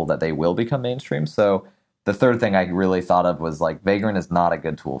inevitable that they will become mainstream. So the third thing I really thought of was, like, Vagrant is not a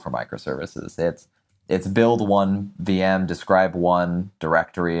good tool for microservices. It's build one VM, describe one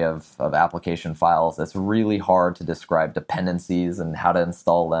directory of application files. It's really hard to describe dependencies and how to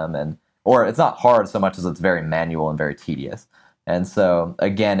install them, or it's not hard so much as it's very manual and very tedious. And so,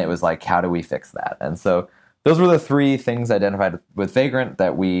 again, it was like, how do we fix that? And so those were the three things identified with Vagrant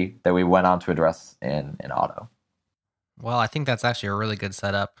that we went on to address in Otto. Well, I think that's actually a really good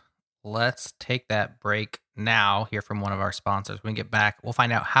setup. Let's take that break now, hear from one of our sponsors. When we get back, we'll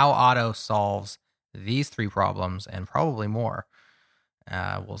find out how Otto solves these three problems and probably more.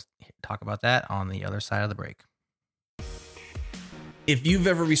 We'll talk about that on the other side of the break. If you've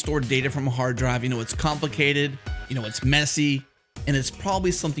ever restored data from a hard drive, it's complicated, it's messy, and it's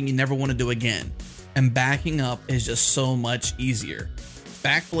probably something you never want to do again. And backing up is just so much easier.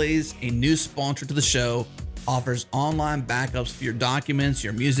 Backblaze, a new sponsor to the show, offers online backups for your documents,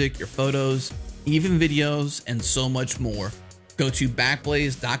 your music, your photos, even videos, and so much more. Go to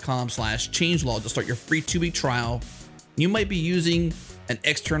backblaze.com/changelog to start your free 2-week trial. You might be using an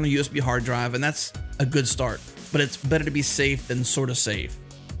external USB hard drive, and that's a good start, but it's better to be safe than sort of safe.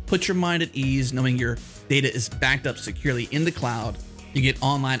 Put your mind at ease knowing your data is backed up securely in the cloud. You get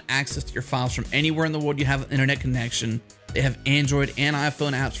online access to your files from anywhere in the world you have an internet connection. They have Android and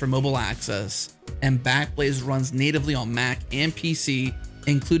iPhone apps for mobile access, and Backblaze runs natively on Mac and PC,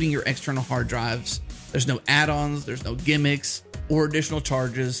 including your external hard drives. There's no add-ons, there's no gimmicks or additional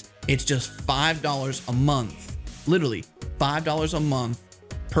charges. It's just $5 a month, literally $5 a month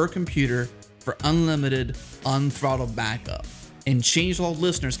per computer for unlimited, unthrottled backup. And Changelog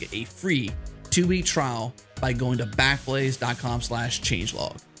listeners get a free 2-week trial by going to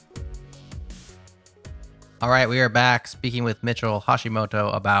backblaze.com/changelog. All right, we are back speaking with Mitchell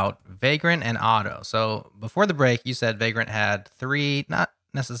Hashimoto about Vagrant and Otto. So before the break, you said Vagrant had three, not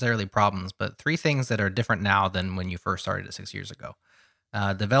necessarily problems, but three things that are different now than when you first started it 6 years ago.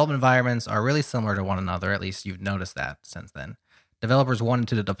 Development environments are really similar to one another. At least you've noticed that since then. Developers wanted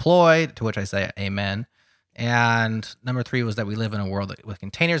to deploy, to which I say amen. And number three was that we live in a world with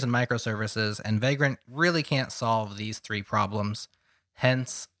containers and microservices, and Vagrant really can't solve these three problems,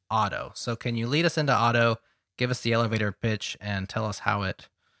 hence Otto. So can you lead us into Otto, give us the elevator pitch, and tell us how it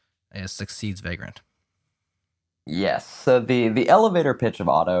succeeds Vagrant? Yes. So the elevator pitch of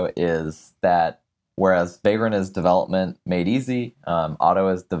Otto is that whereas Vagrant is development made easy, Otto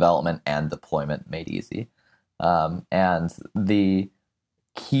is development and deployment made easy. And the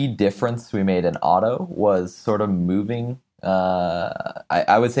key difference we made in Otto was sort of moving,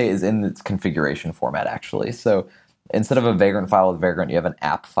 I would say, is in its configuration format, actually. So instead of a Vagrant file with Vagrant, you have an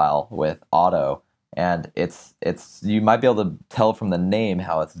app file with Otto. And it's you might be able to tell from the name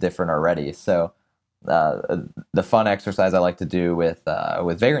how it's different already. So the fun exercise I like to do with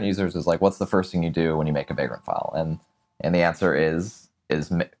Vagrant users is like, what's the first thing you do when you make a Vagrant file? And the answer is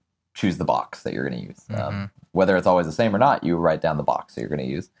choose the box that you're going to use. Whether it's always the same or not, you write down the box that you're going to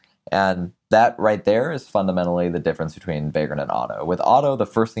use. And that right there is fundamentally the difference between Vagrant and Otto. With Otto, the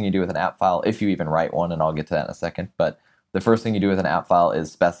first thing you do with an app file, if you even write one, and I'll get to that in a second, but the first thing you do with an app file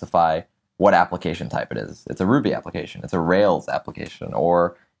is specify what application type it is. It's a Ruby application, it's a Rails application,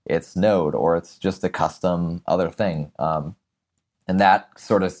 or it's Node, or it's just a custom other thing. And that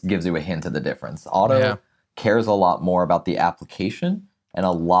sort of gives you a hint of the difference. Otto cares a lot more about the application and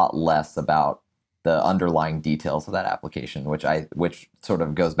a lot less about the underlying details of that application, which sort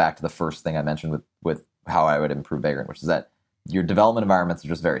of goes back to the first thing I mentioned with how I would improve Vagrant, which is that your development environments are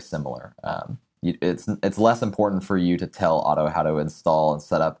just very similar. It's less important for you to tell Otto how to install and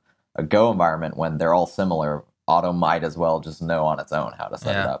set up a Go environment when they're all similar. Otto might as well just know on its own how to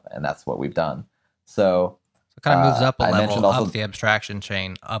set it up, and that's what we've done. So it kind of moves up a level, up the abstraction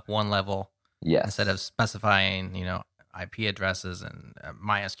chain, up one level. Yes. Instead of specifying, IP addresses and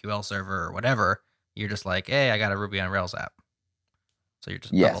MySQL server or whatever, you're just like, hey, I got a Ruby on Rails app. So you're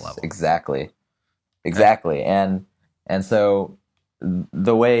just double level. Exactly. And so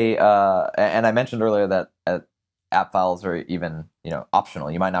the way, and I mentioned earlier that app files are even,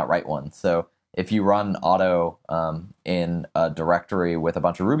 optional. You might not write one. So if you run Otto in a directory with a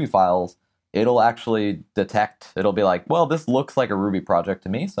bunch of Ruby files, it'll actually detect, it'll be like, well, this looks like a Ruby project to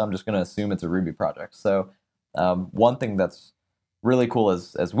me, so I'm just going to assume it's a Ruby project. So one thing that's really cool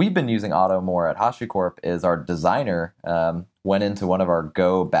is, as we've been using Otto more at HashiCorp, is our designer went into one of our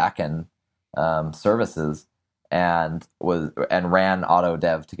Go backend services and ran Otto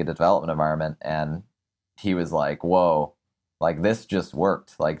dev to get a development environment, and he was like, whoa, like this just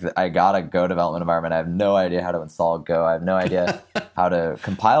worked. Like I got a Go development environment. I have no idea how to install Go. I have no idea how to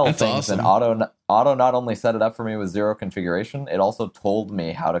compile things. Awesome. And Otto not only set it up for me with zero configuration, it also told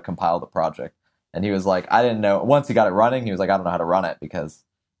me how to compile the project. And he was like, I didn't know. Once he got it running, he was like, I don't know how to run it because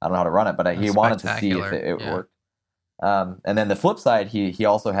I don't know how to run it. But he wanted to see if it worked. And then the flip side, he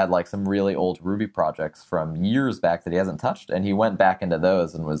also had like some really old Ruby projects from years back that he hasn't touched. And he went back into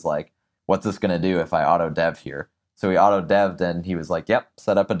those and was like, what's this going to do if I auto dev here? So he auto dev'd, and he was like, yep,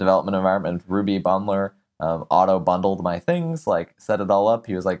 set up a development environment, Ruby bundler, auto bundled my things, like set it all up.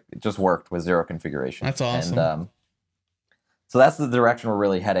 He was like, it just worked with zero configuration. That's awesome. And so that's the direction we're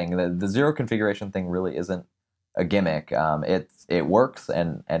really heading. The zero configuration thing really isn't a gimmick. It works,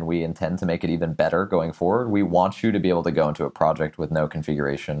 and we intend to make it even better going forward. We want you to be able to go into a project with no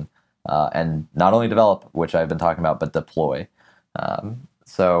configuration and not only develop, which I've been talking about, but deploy.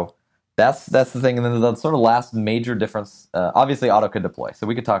 So that's the thing. And then the sort of last major difference, obviously Otto could deploy, so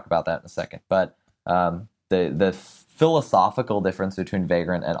we could talk about that in a second. But the philosophical difference between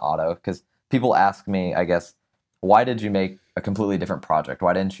Vagrant and Otto, because people ask me, I guess, why did you make a completely different project?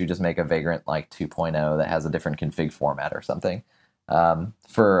 Why didn't you just make a Vagrant like 2.0 that has a different config format or something?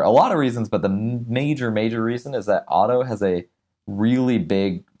 For a lot of reasons, but the major reason is that Otto has a really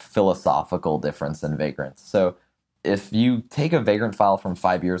big philosophical difference in Vagrant. So if you take a Vagrant file from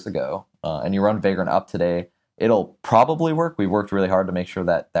 5 years ago and you run Vagrant up today, it'll probably work. We've worked really hard to make sure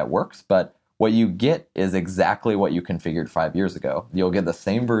that works, but what you get is exactly what you configured 5 years ago. You'll get the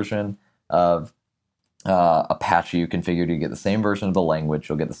same version of Apache you configured. You get the same version of the language.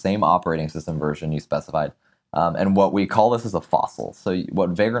 You'll get the same operating system version you specified. And what we call this is a fossil. So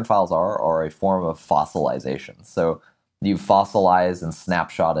what Vagrant files are a form of fossilization. So you've fossilized and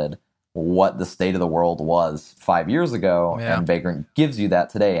snapshotted what the state of the world was 5 years ago, and Vagrant gives you that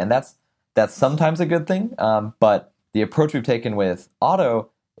today. And that's sometimes a good thing. But the approach we've taken with Otto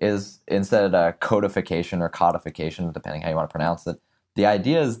is, instead of codification or codification, depending how you want to pronounce it, the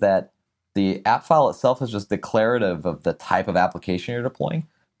idea is that the app file itself is just declarative of the type of application you're deploying,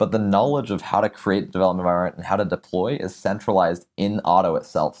 but the knowledge of how to create the development environment and how to deploy is centralized in Otto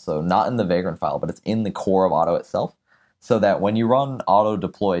itself. So not in the Vagrant file, but it's in the core of Otto itself. So that when you run auto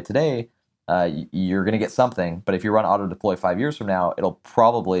deploy today, you're going to get something. But if you run auto deploy 5 years from now, it'll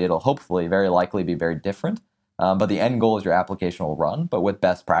hopefully very likely be very different. But the end goal is your application will run, but with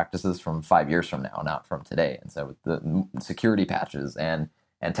best practices from 5 years from now, not from today. And so with the security patches and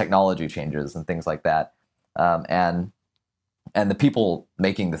technology changes and things like that. And the people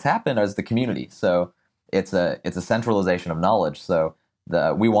making this happen is the community. So it's a centralization of knowledge. So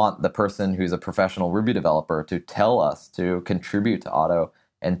we want the person who's a professional Ruby developer to tell us, to contribute to Otto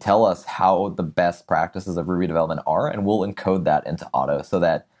and tell us how the best practices of Ruby development are, and we'll encode that into Otto so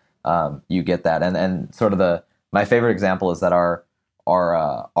that you get that. And sort of my favorite example is that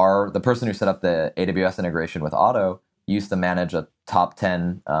the person who set up the AWS integration with Otto used to manage a top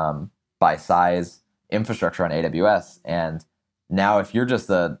 10 by size infrastructure on AWS. And now if you're just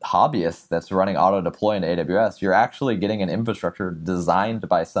a hobbyist that's running auto deploy into AWS, you're actually getting an infrastructure designed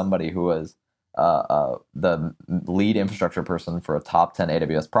by somebody who was the lead infrastructure person for a top 10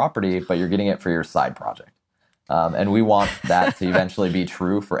 AWS property, but you're getting it for your side project. And we want that to eventually be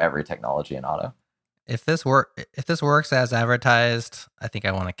true for every technology in auto. If this works as advertised, I think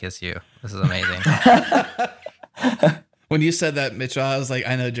I want to kiss you. This is amazing. When you said that, Mitchell, I was like,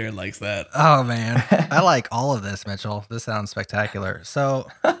 I know Jared likes that. Oh man, I like all of this, Mitchell. This sounds spectacular. So,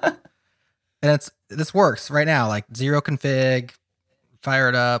 and this works right now. Like zero config, fire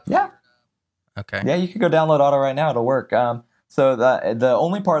it up. Yeah. Okay. Yeah, you can go download Otto right now. It'll work. So the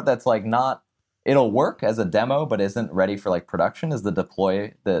only part that's like not, it'll work as a demo, but isn't ready for like production is the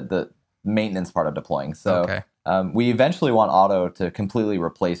deploy, the maintenance part of deploying. So okay. We eventually want Otto to completely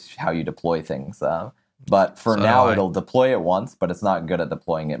replace how you deploy things. But for now, it'll deploy it once, but it's not good at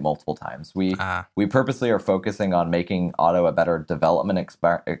deploying it multiple times. We purposely are focusing on making Otto a better development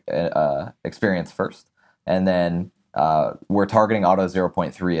experience first. And then we're targeting Otto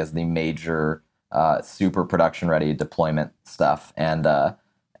 0.3 as the major super production-ready deployment stuff. And the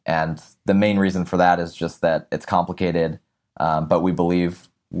main reason for that is just that it's complicated, but we believe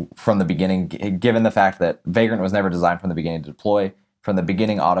from the beginning, given the fact that Vagrant was never designed from the beginning to deploy, from the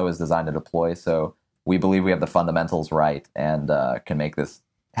beginning Otto is designed to deploy. So we believe we have the fundamentals right and can make this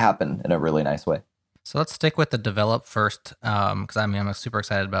happen in a really nice way. So let's stick with the develop first, because I'm super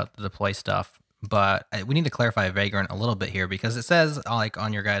excited about the deploy stuff. But we need to clarify Vagrant a little bit here because it says like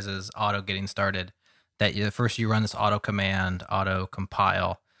on your guys' auto getting started that first you run this auto command, auto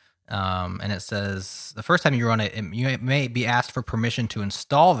compile, and it says the first time you run it, you may be asked for permission to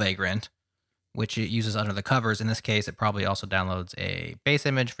install Vagrant, which it uses under the covers. In this case, it probably also downloads a base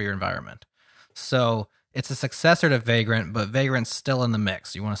image for your environment. So it's a successor to Vagrant, but Vagrant's still in the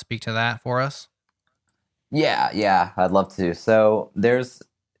mix. You want to speak to that for us? Yeah, I'd love to. So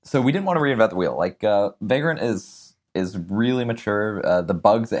we didn't want to reinvent the wheel. Like Vagrant is really mature. The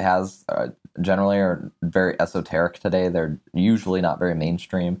bugs it has generally are very esoteric today. They're usually not very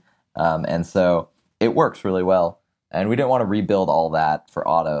mainstream, and so it works really well. And we didn't want to rebuild all that for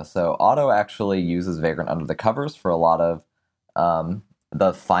Otto. So Otto actually uses Vagrant under the covers for a lot of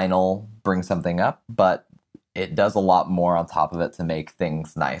the final bring something up, but it does a lot more on top of it to make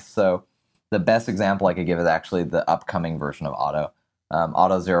things nice. So the best example I could give is actually the upcoming version of Otto,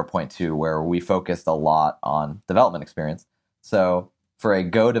 Otto 0.2, where we focused a lot on development experience. So for a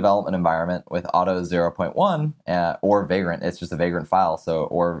Go development environment with Otto 0.1 or Vagrant, it's just a Vagrant file. So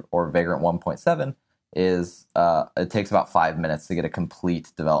or Vagrant 1.7 is it takes about 5 minutes to get a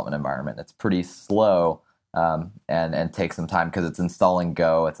complete development environment. It's pretty slow and takes some time because it's installing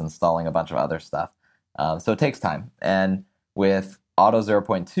Go, it's installing a bunch of other stuff. So it takes time. And with Otto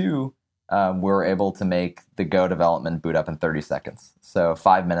 0.2, we're able to make the Go development boot up in 30 seconds. So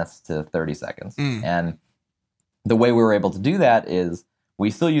 5 minutes to 30 seconds. And the way we were able to do that is we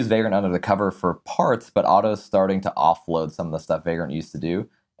still use Vagrant under the cover for parts, but Otto's starting to offload some of the stuff Vagrant used to do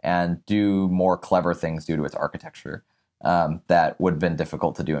and do more clever things due to its architecture that would have been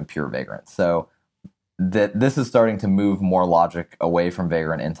difficult to do in pure Vagrant. So this is starting to move more logic away from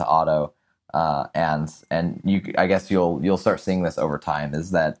Vagrant into Otto. And I guess you'll start seeing this over time,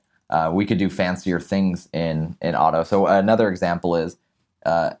 is that we could do fancier things in Otto. So another example is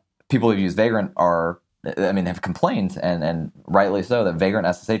people who use Vagrant have complained, and rightly so, that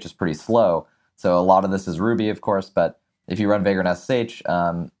Vagrant SSH is pretty slow. So a lot of this is Ruby, of course, but if you run Vagrant SSH,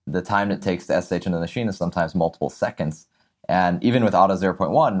 the time it takes to SSH into the machine is sometimes multiple seconds. And even with Otto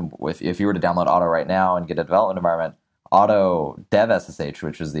 0.1, if you were to download Otto right now and get a development environment, Otto dev SSH,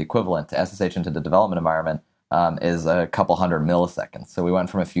 which is the equivalent to SSH into the development environment, is a couple hundred milliseconds. So we went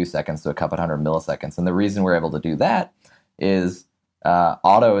from a few seconds to a couple hundred milliseconds. And the reason we're able to do that is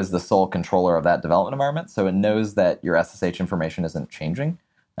Otto is the sole controller of that development environment. So it knows that your SSH information isn't changing.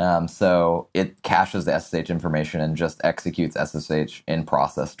 So it caches the SSH information and just executes SSH in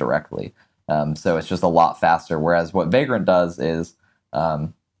process directly. So it's just a lot faster. Whereas what Vagrant does is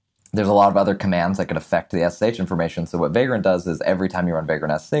there's a lot of other commands that could affect the SSH information. So what Vagrant does is every time you run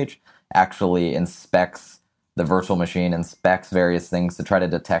Vagrant SSH, actually inspects the virtual machine, inspects various things to try to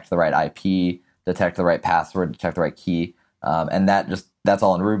detect the right IP, detect the right password, detect the right key. And that's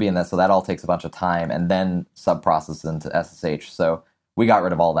all in Ruby. And so that all takes a bunch of time and then sub-processes into SSH. So we got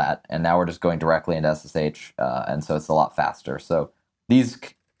rid of all that. And now we're just going directly into SSH. And so it's a lot faster. So these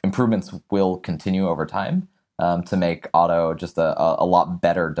improvements will continue over time to make Otto just a lot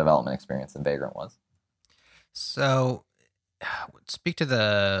better development experience than Vagrant was. So speak to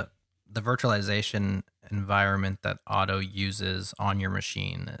the virtualization environment that Otto uses on your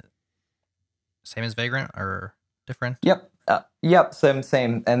machine. same as Vagrant or different? Yep,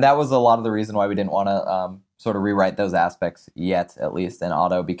 same. And that was a lot of the reason why we didn't want to sort of rewrite those aspects yet, at least in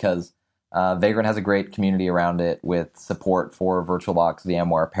Otto, because Vagrant has a great community around it with support for VirtualBox,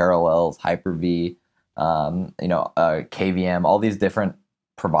 VMware, Parallels, Hyper-V, KVM, all these different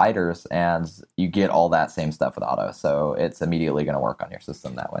providers, and you get all that same stuff with Otto. So it's immediately going to work on your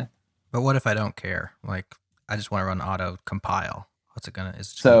system that way. But what if I don't care? Like, I just want to run Otto compile. What's it gonna?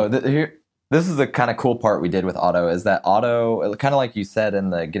 This is the kind of cool part we did with Otto, is that Otto, kind of like you said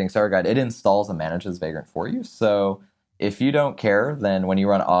in the Getting Started guide, it installs and manages Vagrant for you. So if you don't care, then when you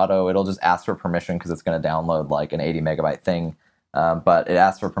run Otto, it'll just ask for permission because it's going to download like an 80 megabyte thing. But it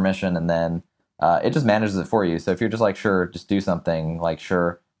asks for permission, and then it just manages it for you. So if you're just like, sure, just do something, like,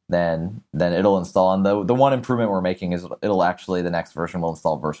 sure, then it'll install. And the one improvement we're making is it'll actually, the next version will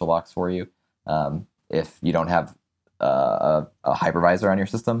install VirtualBox for you if you don't have a hypervisor on your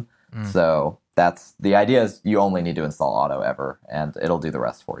system. So that's the idea, is you only need to install Otto ever, and it'll do the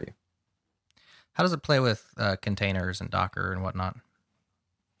rest for you. How does it play with containers and Docker and whatnot?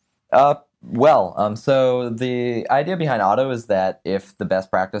 So the idea behind Otto is that if the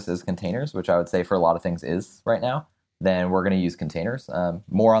best practice is containers, which I would say for a lot of things is right now, then we're going to use containers,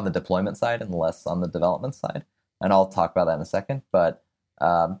 more on the deployment side and less on the development side. And I'll talk about that in a second. But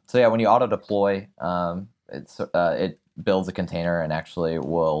when you auto deploy, it builds a container and actually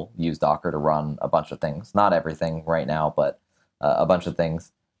will use Docker to run a bunch of things. Not everything right now, but a bunch of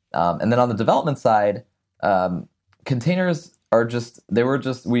things. And then on the development side, containers are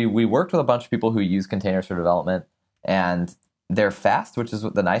we worked with a bunch of people who use containers for development, and they're fast, which is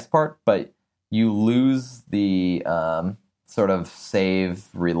the nice part, but you lose the sort of save,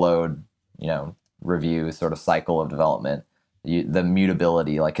 reload, review sort of cycle of development. The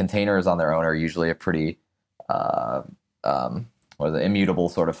mutability, like containers on their own are usually a pretty immutable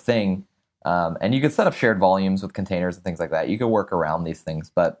sort of thing. And you could set up shared volumes with containers and things like that. You could work around these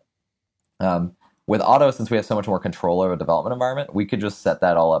things, but with Otto, since we have so much more control over a development environment, we could just set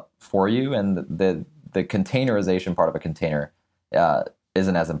that all up for you, and the containerization part of a container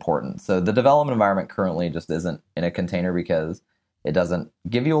isn't as important. So the development environment currently just isn't in a container because it doesn't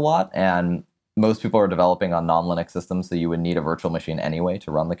give you a lot, and most people are developing on non-Linux systems, so you would need a virtual machine anyway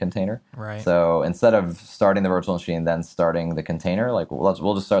to run the container. Right. So instead of starting the virtual machine, then starting the container, like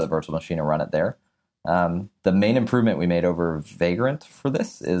we'll just start the virtual machine and run it there. The main improvement we made over Vagrant for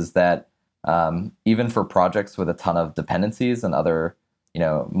this is that even for projects with a ton of dependencies and other,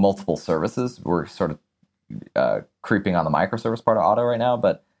 multiple services, we're sort of creeping on the microservice part of Otto right now.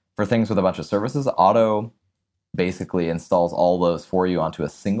 But for things with a bunch of services, Otto basically installs all those for you onto a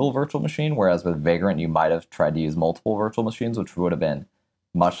single virtual machine, whereas with Vagrant, you might have tried to use multiple virtual machines, which would have been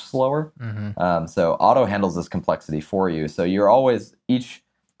much slower. Mm-hmm. So Otto handles this complexity for you. So you're always, each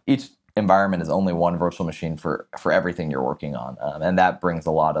environment is only one virtual machine for everything you're working on. And that brings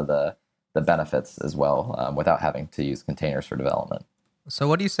a lot of the benefits as well, without having to use containers for development. So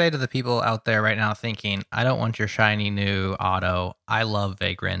what do you say to the people out there right now thinking, I don't want your shiny new Otto. I love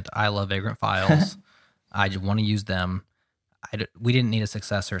Vagrant. I love Vagrant files. I just want to use them. We didn't need a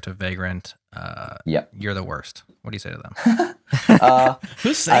successor to Vagrant. Yep. You're the worst. What do you say to them?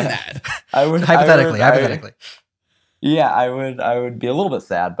 Who's saying that? I would hypothetically. Yeah, I would be a little bit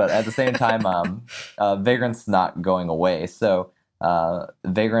sad, but at the same time, Vagrant's not going away. So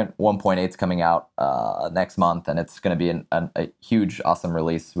Vagrant 1.8 is coming out next month, and it's going to be a huge, awesome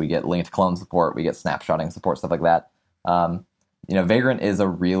release. We get linked clone support, we get snapshotting support, stuff like that. Vagrant is a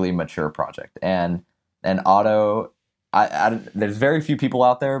really mature project, and Otto. There's very few people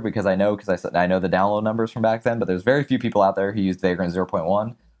out there, because I know the download numbers from back then, but there's very few people out there who used Vagrant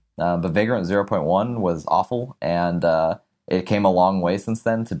 0.1. But Vagrant 0.1 was awful, and it came a long way since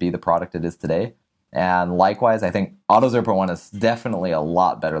then to be the product it is today. And likewise, I think Otto 0.1 is definitely a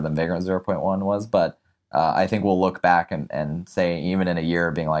lot better than Vagrant 0.1 was, but I think we'll look back and say, even in a year,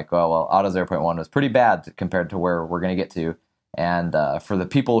 being like, well, Otto 0.1 was pretty bad compared to where we're going to get to. And for the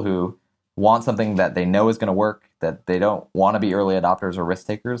people who want something that they know is going to work, that they don't want to be early adopters or risk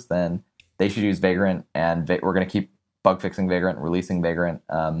takers, then they should use Vagrant, and we're going to keep bug fixing Vagrant, releasing Vagrant,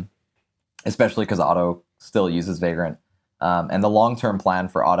 especially because Otto still uses Vagrant. And the long-term plan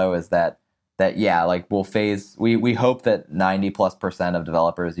for Otto is that we'll phase. We hope that 90+% of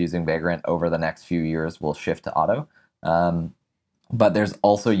developers using Vagrant over the next few years will shift to Otto. But there's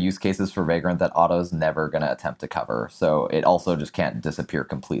also use cases for Vagrant that Otto's never going to attempt to cover. So it also just can't disappear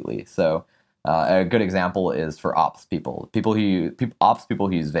completely. So a good example is for ops people. Ops people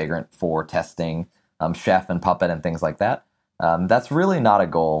who use Vagrant for testing, Chef and Puppet and things like that. That's really not a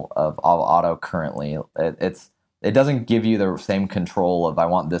goal of Otto currently. It's it doesn't give you the same control of I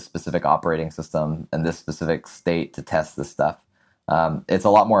want this specific operating system and this specific state to test this stuff. It's a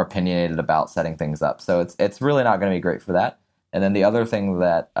lot more opinionated about setting things up. So it's really not going to be great for that. And then the other thing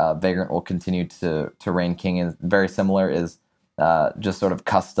that Vagrant will continue to reign king in, very similar, is just sort of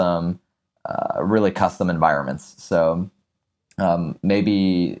really custom environments. So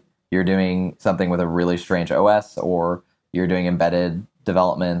maybe you're doing something with a really strange OS, or you're doing embedded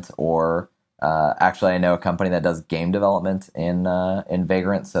development, or actually I know a company that does game development in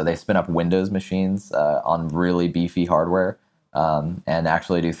Vagrant. So they spin up Windows machines on really beefy hardware and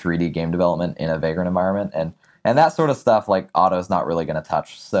actually do 3D game development in a Vagrant environment. And that sort of stuff, like, Otto's not really going to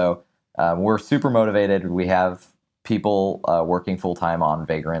touch. So we're super motivated. We have people working full-time on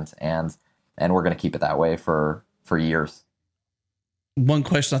Vagrant, and we're going to keep it that way for years. One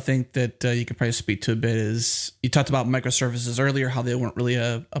question I think that you could probably speak to a bit is, you talked about microservices earlier, how they weren't really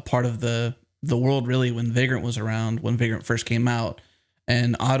a part of the world really when Vagrant was around, when Vagrant first came out.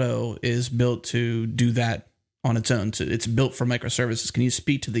 And Otto is built to do that on its own. So it's built for microservices. Can you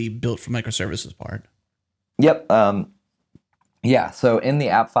speak to the built for microservices part? Yep. Yeah. So in the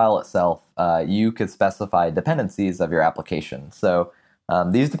app file itself, you could specify dependencies of your application. So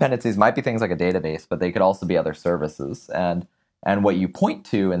these dependencies might be things like a database, but they could also be other services. And what you point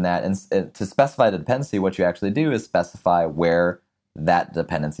to in that, and to specify the dependency, what you actually do is specify where that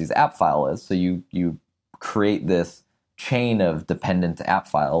dependency's app file is. So you create this chain of dependent app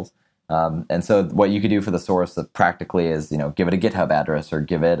files. And so what you could do for the source practically is, give it a GitHub address, or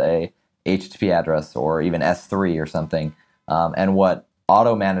give it a HTTP address, or even S3 or something. And what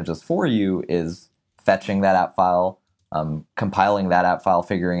Otto manages for you is fetching that app file, compiling that app file,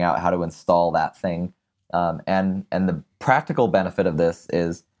 figuring out how to install that thing. And the practical benefit of this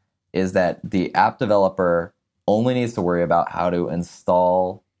is that the app developer only needs to worry about how to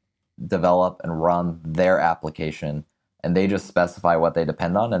install, develop, and run their application. And they just specify what they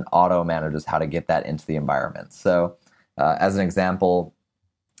depend on, and Otto manages how to get that into the environment. So as an example,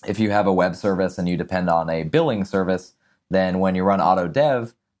 if you have a web service and you depend on a billing service, then when you run Otto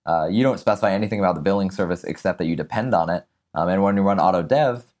Dev, you don't specify anything about the billing service except that you depend on it. And when you run Otto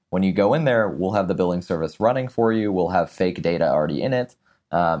Dev, when you go in there, we'll have the billing service running for you. We'll have fake data already in it.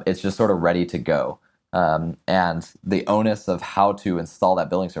 It's just sort of ready to go. And the onus of how to install that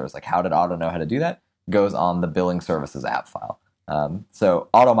billing service, like how did Otto know how to do that, goes on the billing services app file. So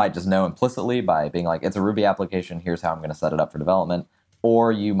Otto might just know implicitly by being like, it's a Ruby application, here's how I'm going to set it up for development.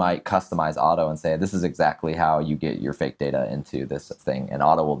 Or you might customize Otto and say, this is exactly how you get your fake data into this thing, and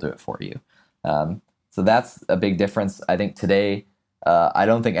Otto will do it for you. So that's a big difference. I think today, I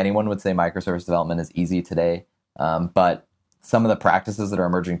don't think anyone would say microservice development is easy today, but some of the practices that are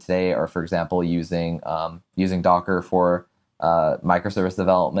emerging today are, for example, using Docker for microservice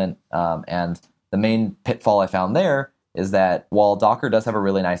development. And the main pitfall I found there is that while Docker does have a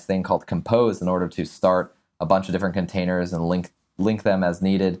really nice thing called compose in order to start a bunch of different containers and link them as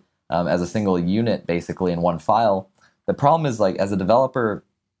needed as a single unit, basically in one file, the problem is, like, as a developer,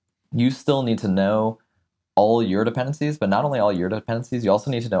 you still need to know all your dependencies, but not only all your dependencies, you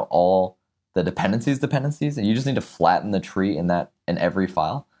also need to know all the dependencies, and you just need to flatten the tree in every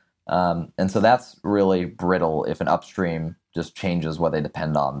file. And so that's really brittle. If an upstream just changes what they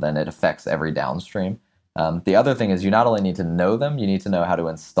depend on, then it affects every downstream. The other thing is, you not only need to know them, you need to know how to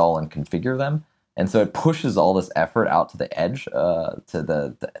install and configure them. And so it pushes all this effort out to the edge, to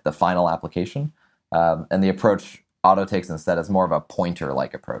the final application. And the approach Otto takes instead is more of a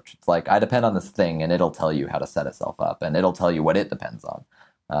pointer-like approach. It's like, I depend on this thing, and it'll tell you how to set itself up, and it'll tell you what it depends on.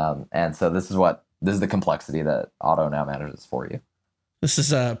 And so this is the complexity that Otto now manages for you. This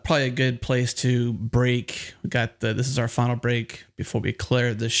is probably a good place to break. This is our final break before we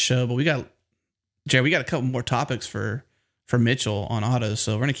clear this show, but we got a couple more topics for Mitchell on Otto,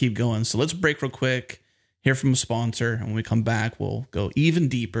 so we're gonna keep going. So let's break real quick, hear from a sponsor, and when we come back, we'll go even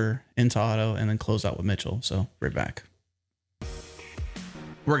deeper into Otto and then close out with Mitchell. So right back.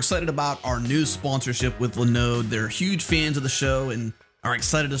 We're excited about our new sponsorship with Linode. They're huge fans of the show and are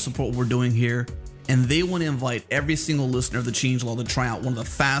excited to support what we're doing here. And they want to invite every single listener of the Changelog to try out one of the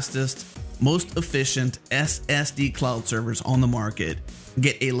fastest, most efficient SSD cloud servers on the market.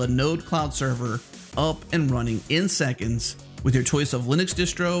 Get a Linode cloud server up and running in seconds with your choice of Linux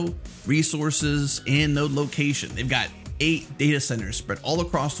distro, resources, and node location. They've got 8 data centers spread all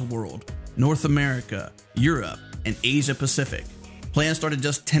across the world, North America, Europe, and Asia Pacific. Plans start at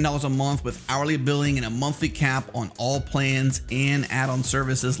just $10 a month with hourly billing and a monthly cap on all plans and add-on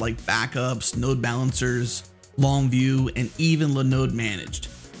services like backups, node balancers, Longview, and even Linode Managed.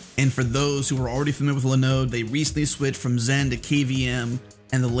 And for those who are already familiar with Linode, they recently switched from Zen to KVM,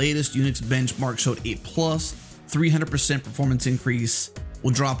 and the latest Unix benchmark showed a plus 300% performance increase.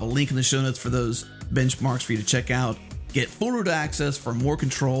 We'll drop a link in the show notes for those benchmarks for you to check out. Get full root access for more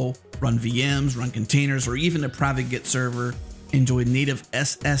control, run VMs, run containers, or even a private Git server. Enjoy native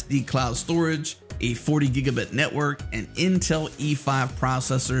SSD cloud storage, a 40 gigabit network, and Intel E5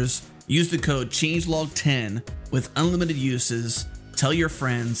 processors. Use the code CHANGELOG10 with unlimited uses. Tell your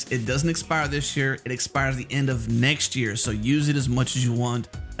friends. It doesn't expire this year. It expires the end of next year, so use it as much as you want.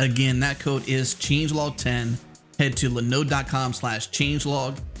 Again, that code is CHANGELOG10. Head to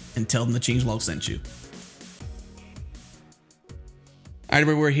linode.com/changelog and tell them the Changelog sent you. All right,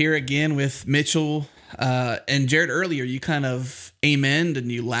 we're here again with Mitchell and Jared. Earlier, you kind of amened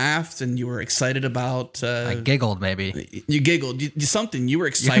and you laughed and you were excited about. I giggled, maybe. You giggled. Something. You were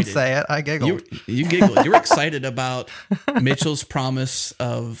excited. You can say it. I giggled. You giggled. You were excited about Mitchell's promise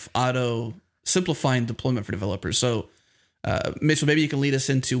of Otto simplifying deployment for developers. So, Mitchell, maybe you can lead us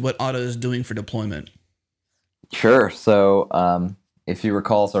into what Otto is doing for deployment. Sure. So, if you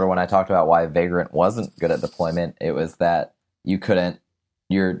recall, sort of when I talked about why Vagrant wasn't good at deployment, it was that you couldn't.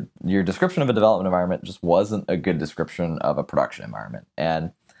 Your description of a development environment just wasn't a good description of a production environment.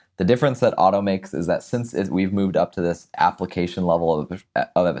 And the difference that Otto makes is that since we've moved up to this application level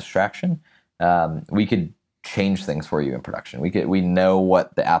of abstraction, we could change things for you in production. We know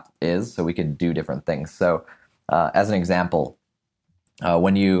what the app is, so we could do different things. So, as an example,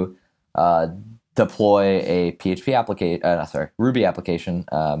 when you deploy a Ruby application,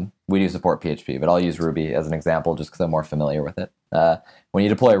 we do support PHP, but I'll use Ruby as an example just because I'm more familiar with it. When you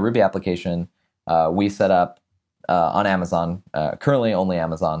deploy a Ruby application, we set up on Amazon, currently only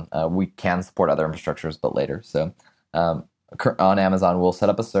Amazon. We can support other infrastructures, but later. So on Amazon, we'll set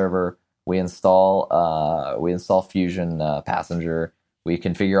up a server. We install Fusion Passenger. We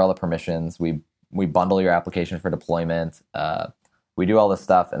configure all the permissions. We bundle your application for deployment. We do all this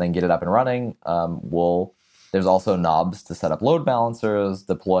stuff and then get it up and running. There's also knobs to set up load balancers,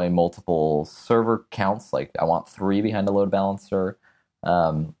 deploy multiple server counts. Like I want 3 behind a load balancer.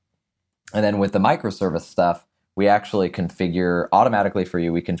 And then with the microservice stuff, we actually configure automatically for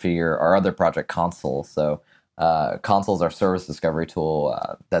you. We configure our other project console. So console is our service discovery tool.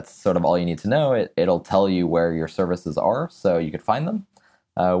 That's sort of all you need to know. It'll tell you where your services are so you could find them.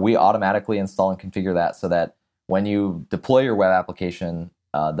 We automatically install and configure that so that when you deploy your web application,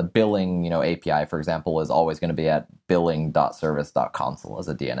 the billing, API, for example, is always going to be at billing.service.console as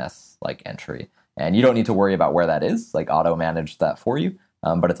a DNS entry. And you don't need to worry about where that is. Otto managed that for you,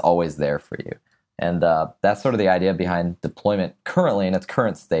 but it's always there for you. And that's sort of the idea behind deployment currently in its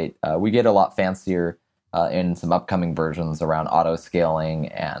current state. We get a lot fancier in some upcoming versions around auto scaling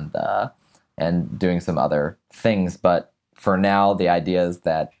and doing some other things. But for now, the idea is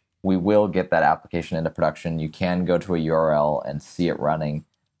that we will get that application into production. You can go to a URL and see it running.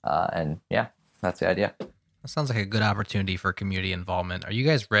 And yeah, that's the idea. That sounds like a good opportunity for community involvement. Are you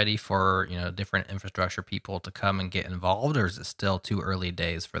guys ready for, different infrastructure people to come and get involved, or is it still too early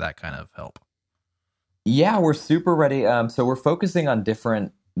days for that kind of help? Yeah, we're super ready. So we're focusing on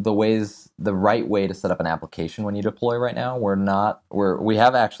the right way to set up an application when you deploy right now. We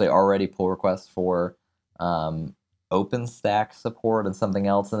have actually already pull requests for OpenStack support and something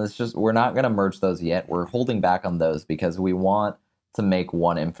else, and it's just we're not going to merge those yet. We're holding back on those because we want to make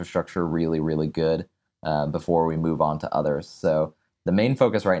one infrastructure really, really good before we move on to others. So the main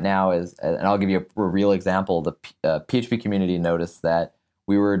focus right now is, and I'll give you a real example, the PHP community noticed that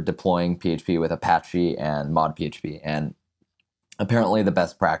we were deploying PHP with Apache and mod PHP, and apparently the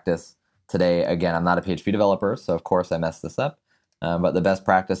best practice today, again, I'm not a PHP developer, so of course I messed this up, but the best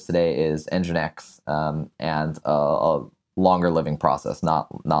practice today is Nginx and a longer living process, not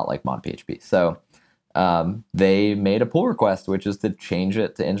like mod PHP. So they made a pull request, which is to change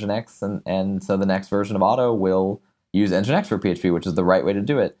it to Nginx, and so the next version of Otto will use Nginx for PHP, which is the right way to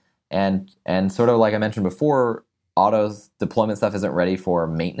do it. And sort of like I mentioned before, Otto's deployment stuff isn't ready for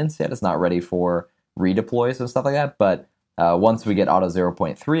maintenance yet. It's not ready for redeploys and stuff like that. But once we get Otto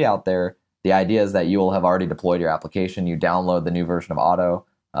 0.3 out there, the idea is that you will have already deployed your application. You download the new version of Otto.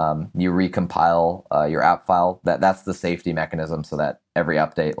 You recompile your app file. That's the safety mechanism so that every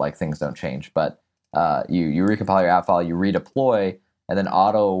update, things don't change. But you recompile your app file, you redeploy, and then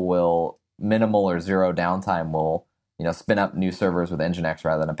Otto will, minimal or zero downtime, will spin up new servers with Nginx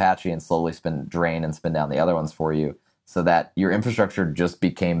rather than Apache and slowly drain and spin down the other ones for you so that your infrastructure just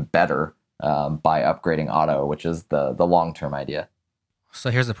became better by upgrading Otto, which is the long-term idea. So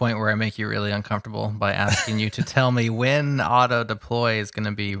here's the point where I make you really uncomfortable by asking you to tell me when Otto deploy is going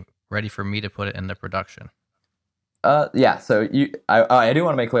to be ready for me to put it into production. Yeah. So I do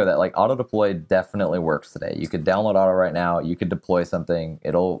want to make clear that like auto deploy definitely works today. You could download auto right now. You could deploy something.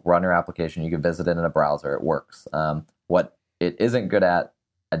 It'll run your application. You can visit it in a browser. It works. What it isn't good at,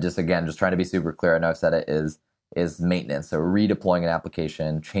 just trying to be super clear. I know I've said it is maintenance. So redeploying an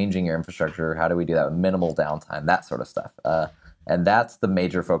application, changing your infrastructure. How do we do that with minimal downtime? That sort of stuff. And that's the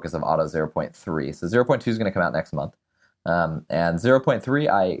major focus of Auto 0.3. So 0.2 is going to come out next month. And 0.3,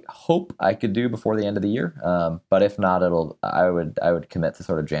 I hope I could do before the end of the year. But if not, I would commit to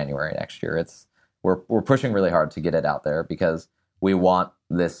sort of January next year. We're pushing really hard to get it out there because we want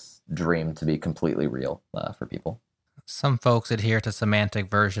this dream to be completely real for people. Some folks adhere to semantic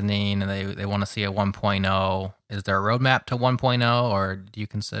versioning and they want to see a 1.0. Is there a roadmap to 1.0, or do you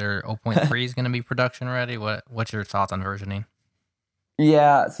consider 0.3 is going to be production ready? What's your thoughts on versioning?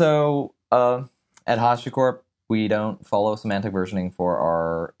 Yeah, so at HashiCorp, we don't follow semantic versioning for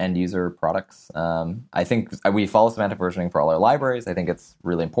our end user products. I think we follow semantic versioning for all our libraries. I think it's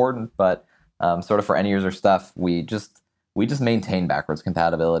really important, but sort of for end user stuff, we just maintain backwards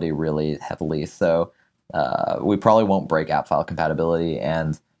compatibility really heavily. So we probably won't break app file compatibility,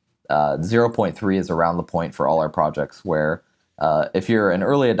 and 0.3 is around the point for all our projects where if you're an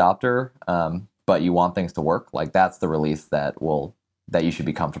early adopter, but you want things to work, like that's the release that you should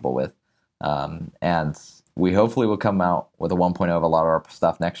be comfortable with. And we hopefully will come out with a 1.0 of a lot of our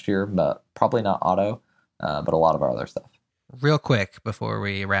stuff next year, but probably not auto, but a lot of our other stuff. Real quick before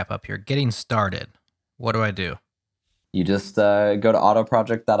we wrap up here, getting started, what do I do? You just go to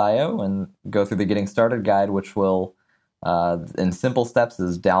autoproject.io and go through the Getting Started guide, which will, in simple steps,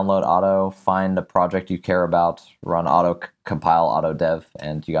 is download Otto, find a project you care about, run auto compile, auto dev,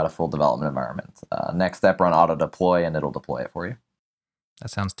 and you got a full development environment. Next step, run auto deploy, and it'll deploy it for you. That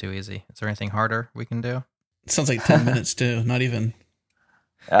sounds too easy. Is there anything harder we can do? It sounds like 10 minutes too, not even.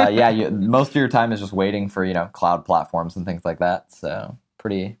 Most of your time is just waiting for, cloud platforms and things like that. So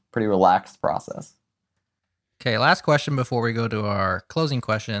pretty relaxed process. Okay, last question before we go to our closing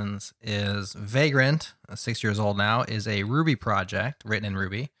questions is Vagrant, 6 years old now, is a Ruby project written in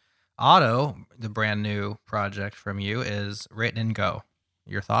Ruby. Otto, the brand new project from you, is written in Go.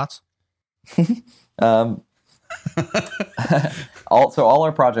 Your thoughts? All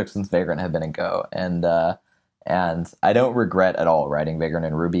our projects since Vagrant have been in Go, and I don't regret at all writing Vagrant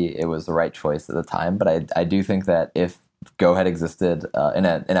in Ruby. It was the right choice at the time, but I do think that if Go had existed in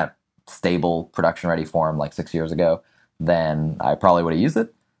a stable production ready form like 6 years ago, then I probably would have used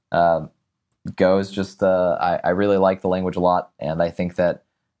it. Go is just I really like the language a lot, and I think that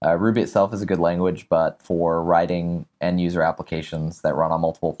Ruby itself is a good language, but for writing end user applications that run on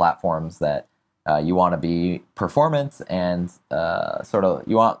multiple platforms that you want to be performant and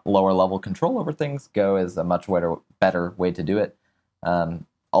you want lower level control over things, Go is a much better way to do it.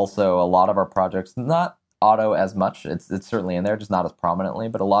 Also, a lot of our projects, not Otto as much, it's certainly in there, just not as prominently,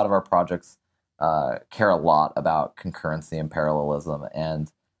 but a lot of our projects care a lot about concurrency and parallelism,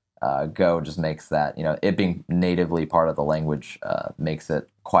 and Go just makes that, it being natively part of the language makes it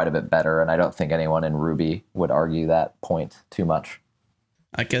quite a bit better, and I don't think anyone in Ruby would argue that point too much.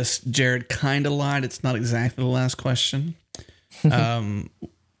 I guess Jared kind of lied. It's not exactly the last question. And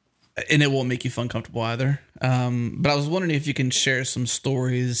it won't make you feel uncomfortable either. But I was wondering if you can share some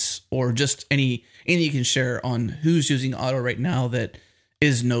stories or just anything you can share on who's using Otto right now that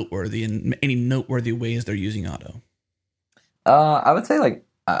is noteworthy, and any noteworthy ways they're using Otto. I would say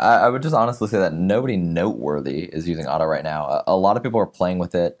I would just honestly say that nobody noteworthy is using Otto right now. A lot of people are playing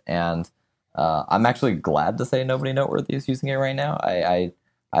with it, and I'm actually glad to say nobody noteworthy is using it right now.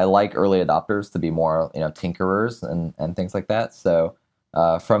 I like early adopters to be more, tinkerers and things like that. So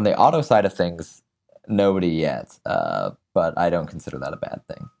from the Otto side of things, nobody yet, but I don't consider that a bad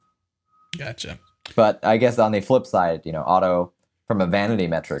thing. Gotcha. But I guess on the flip side, Otto, from a vanity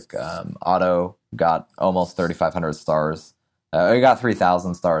metric, Otto got almost 3,500 stars. It got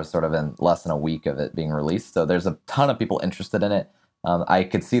 3,000 stars sort of in less than a week of it being released. So there's a ton of people interested in it. I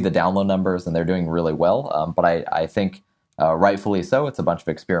could see the download numbers, and they're doing really well. But I think rightfully so, it's a bunch of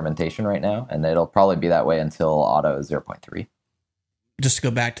experimentation right now, and it'll probably be that way until Otto 0.3. Just to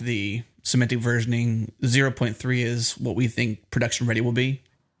go back to the semantic versioning, 0.3 is what we think production ready will be.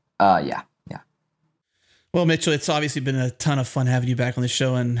 Yeah. Well, Mitchell, it's obviously been a ton of fun having you back on the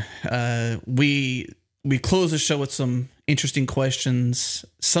show, and we close the show with some interesting questions.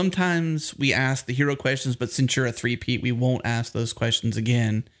 Sometimes we ask the hero questions, but since you're a three-peat, we won't ask those questions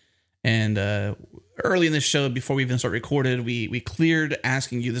again. And early in the show, before we even start recorded, we cleared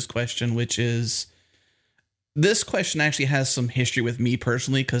asking you this question, which is, this question actually has some history with me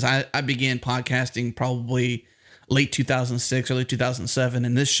personally, because I began podcasting probably late 2006, early 2007.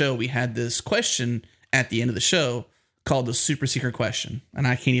 In this show, we had this question at the end of the show called the super secret question. And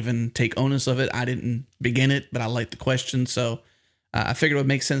I can't even take onus of it. I didn't begin it, but I like the question. So I figured it would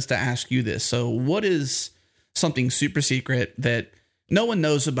make sense to ask you this. So what is something super secret that no one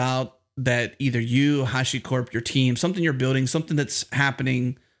knows about, that either you, HashiCorp, your team, something you're building, something that's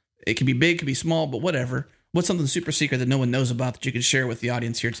happening? It can be big, it can be small, but whatever. What's something super secret that no one knows about that you could share with the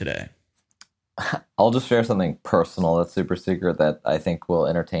audience here today? I'll just share something personal that's super secret that I think will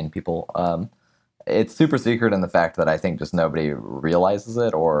entertain people. It's super secret in the fact that I think just nobody realizes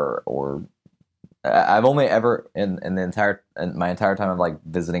it, or I've only ever in my entire time of like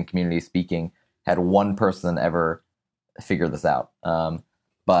visiting community speaking had one person ever figure this out.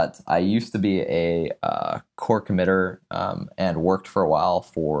 But I used to be a core committer and worked for a while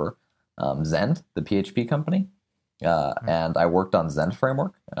for Zend, the PHP company. And I worked on Zend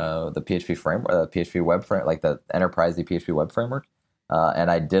framework, the PHP framework, PHP web frame, like the enterprisey PHP web framework. And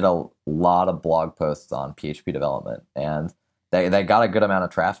I did a lot of blog posts on PHP development, and they got a good amount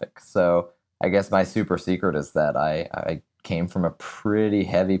of traffic. So I guess my super secret is that I came from a pretty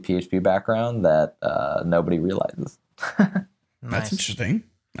heavy PHP background that nobody realizes. Nice. That's interesting.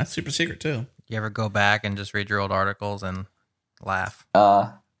 That's super secret too. You ever go back and just read your old articles and laugh?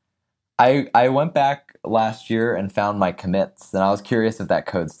 I went back last year and found my commits, and I was curious if that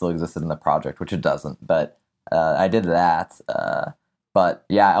code still existed in the project, which it doesn't, but I did that. But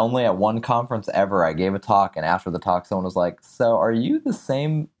yeah, only at one conference ever, I gave a talk, and after the talk, someone was like, "So are you the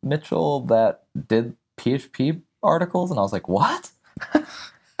same Mitchell that did PHP articles?" And I was like, "What?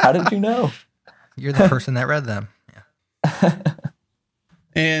 How did you know?" You're the person that read them. Yeah.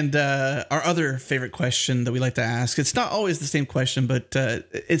 And our other favorite question that we like to ask, it's not always the same question, but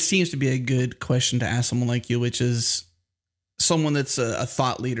it seems to be a good question to ask someone like you, which is someone that's a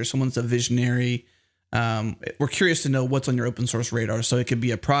thought leader, someone that's a visionary. We're curious to know what's on your open source radar. So it could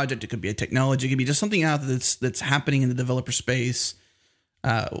be a project, it could be a technology, it could be just something out that's happening in the developer space.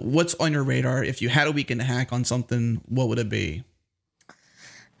 What's on your radar? If you had a weekend to hack on something, what would it be?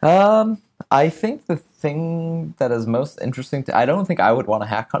 I think the thing that is most interesting I don't think I would want to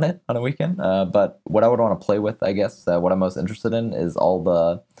hack on it on a weekend, but what I would want to play with, I guess, what I'm most interested in is all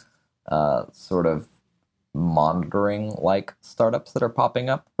the sort of monitoring like startups that are popping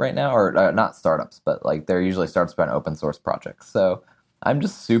up right now, or not startups, but like they're usually startups by open source projects. So I'm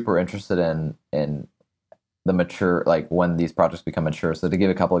just super interested in the mature, like when these projects become mature. So to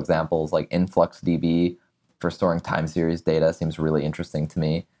give a couple examples, like InfluxDB for storing time series data seems really interesting to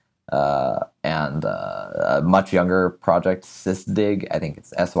me. And a much younger project, SysDig, I think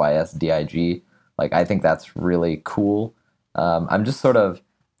it's SysDig. Like, I think that's really cool. I'm just sort of,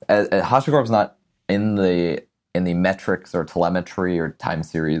 HashiCorp's not in the metrics or telemetry or time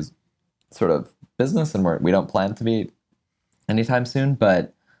series sort of business, and we don't plan to be anytime soon,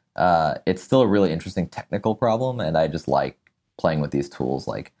 but it's still a really interesting technical problem, and I just like playing with these tools.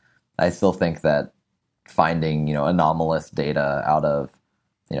 Like, I still think that finding, anomalous data out of,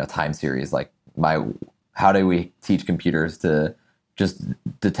 time series, like how do we teach computers to just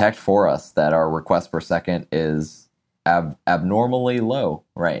detect for us that our request per second is abnormally low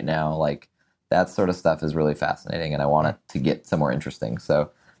right now? Like, that sort of stuff is really fascinating, and I want it to get somewhere interesting.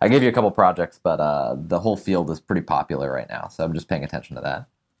 So I gave you a couple projects, but the whole field is pretty popular right now, so I'm just paying attention to that.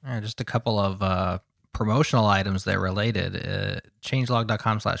 Just a couple of promotional items that are related.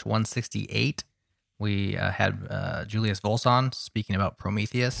 Changelog.com/168. We had Julius Volson speaking about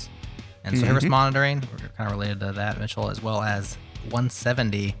Prometheus and service monitoring. We're kind of related to that, Mitchell, as well as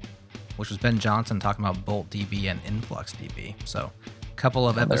 170, which was Ben Johnson talking about BoltDB and InfluxDB. So a couple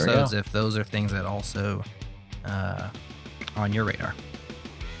of episodes if those are things that also are on your radar.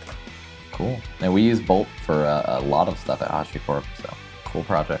 Cool. And we use Bolt for a lot of stuff at HashiCorp, so cool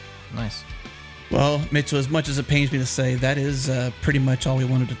project. Nice. Well, Mitchell, as much as it pains me to say, that is pretty much all we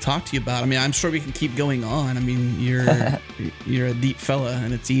wanted to talk to you about. I mean, I'm sure we can keep going on. I mean, you're a deep fella,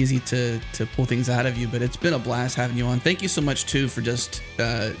 and it's easy to pull things out of you, but it's been a blast having you on. Thank you so much, too, for just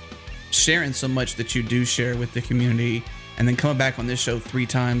sharing so much that you do share with the community, and then coming back on this show 3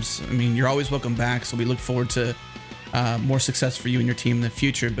 times. I mean, you're always welcome back, so we look forward to more success for you and your team in the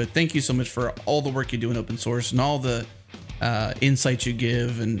future. But thank you so much for all the work you do in open source and all the insights you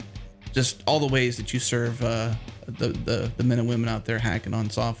give, and just all the ways that you serve the men and women out there hacking on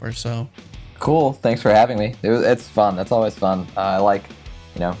software. So cool. Thanks for having me. It's fun. It's always fun. I like,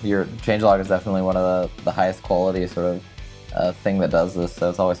 your Changelog is definitely one of the highest quality sort of thing that does this. So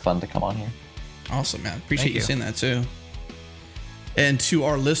it's always fun to come on here. Awesome, man. Appreciate you saying that too. And to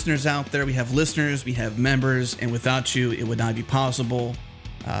our listeners out there, we have listeners, we have members, and without you, it would not be possible.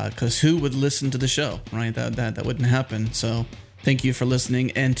 Because who would listen to the show, right? That wouldn't happen. So Thank you for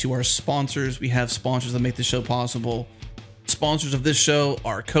listening. And to our sponsors, we have sponsors that make the show possible. Sponsors of this show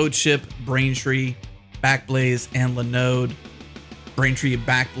are CodeShip, Braintree, Backblaze, and Linode. Braintree,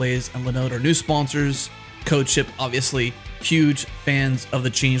 Backblaze, and Linode are new sponsors. CodeShip, obviously, huge fans of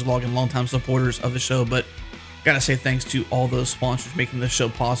the Changelog and longtime supporters of the show, but gotta say thanks to all those sponsors making this show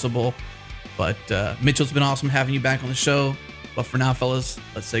possible. But Mitchell, it's been awesome having you back on the show. But for now, fellas,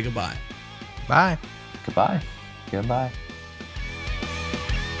 let's say goodbye. Bye. Goodbye. Goodbye.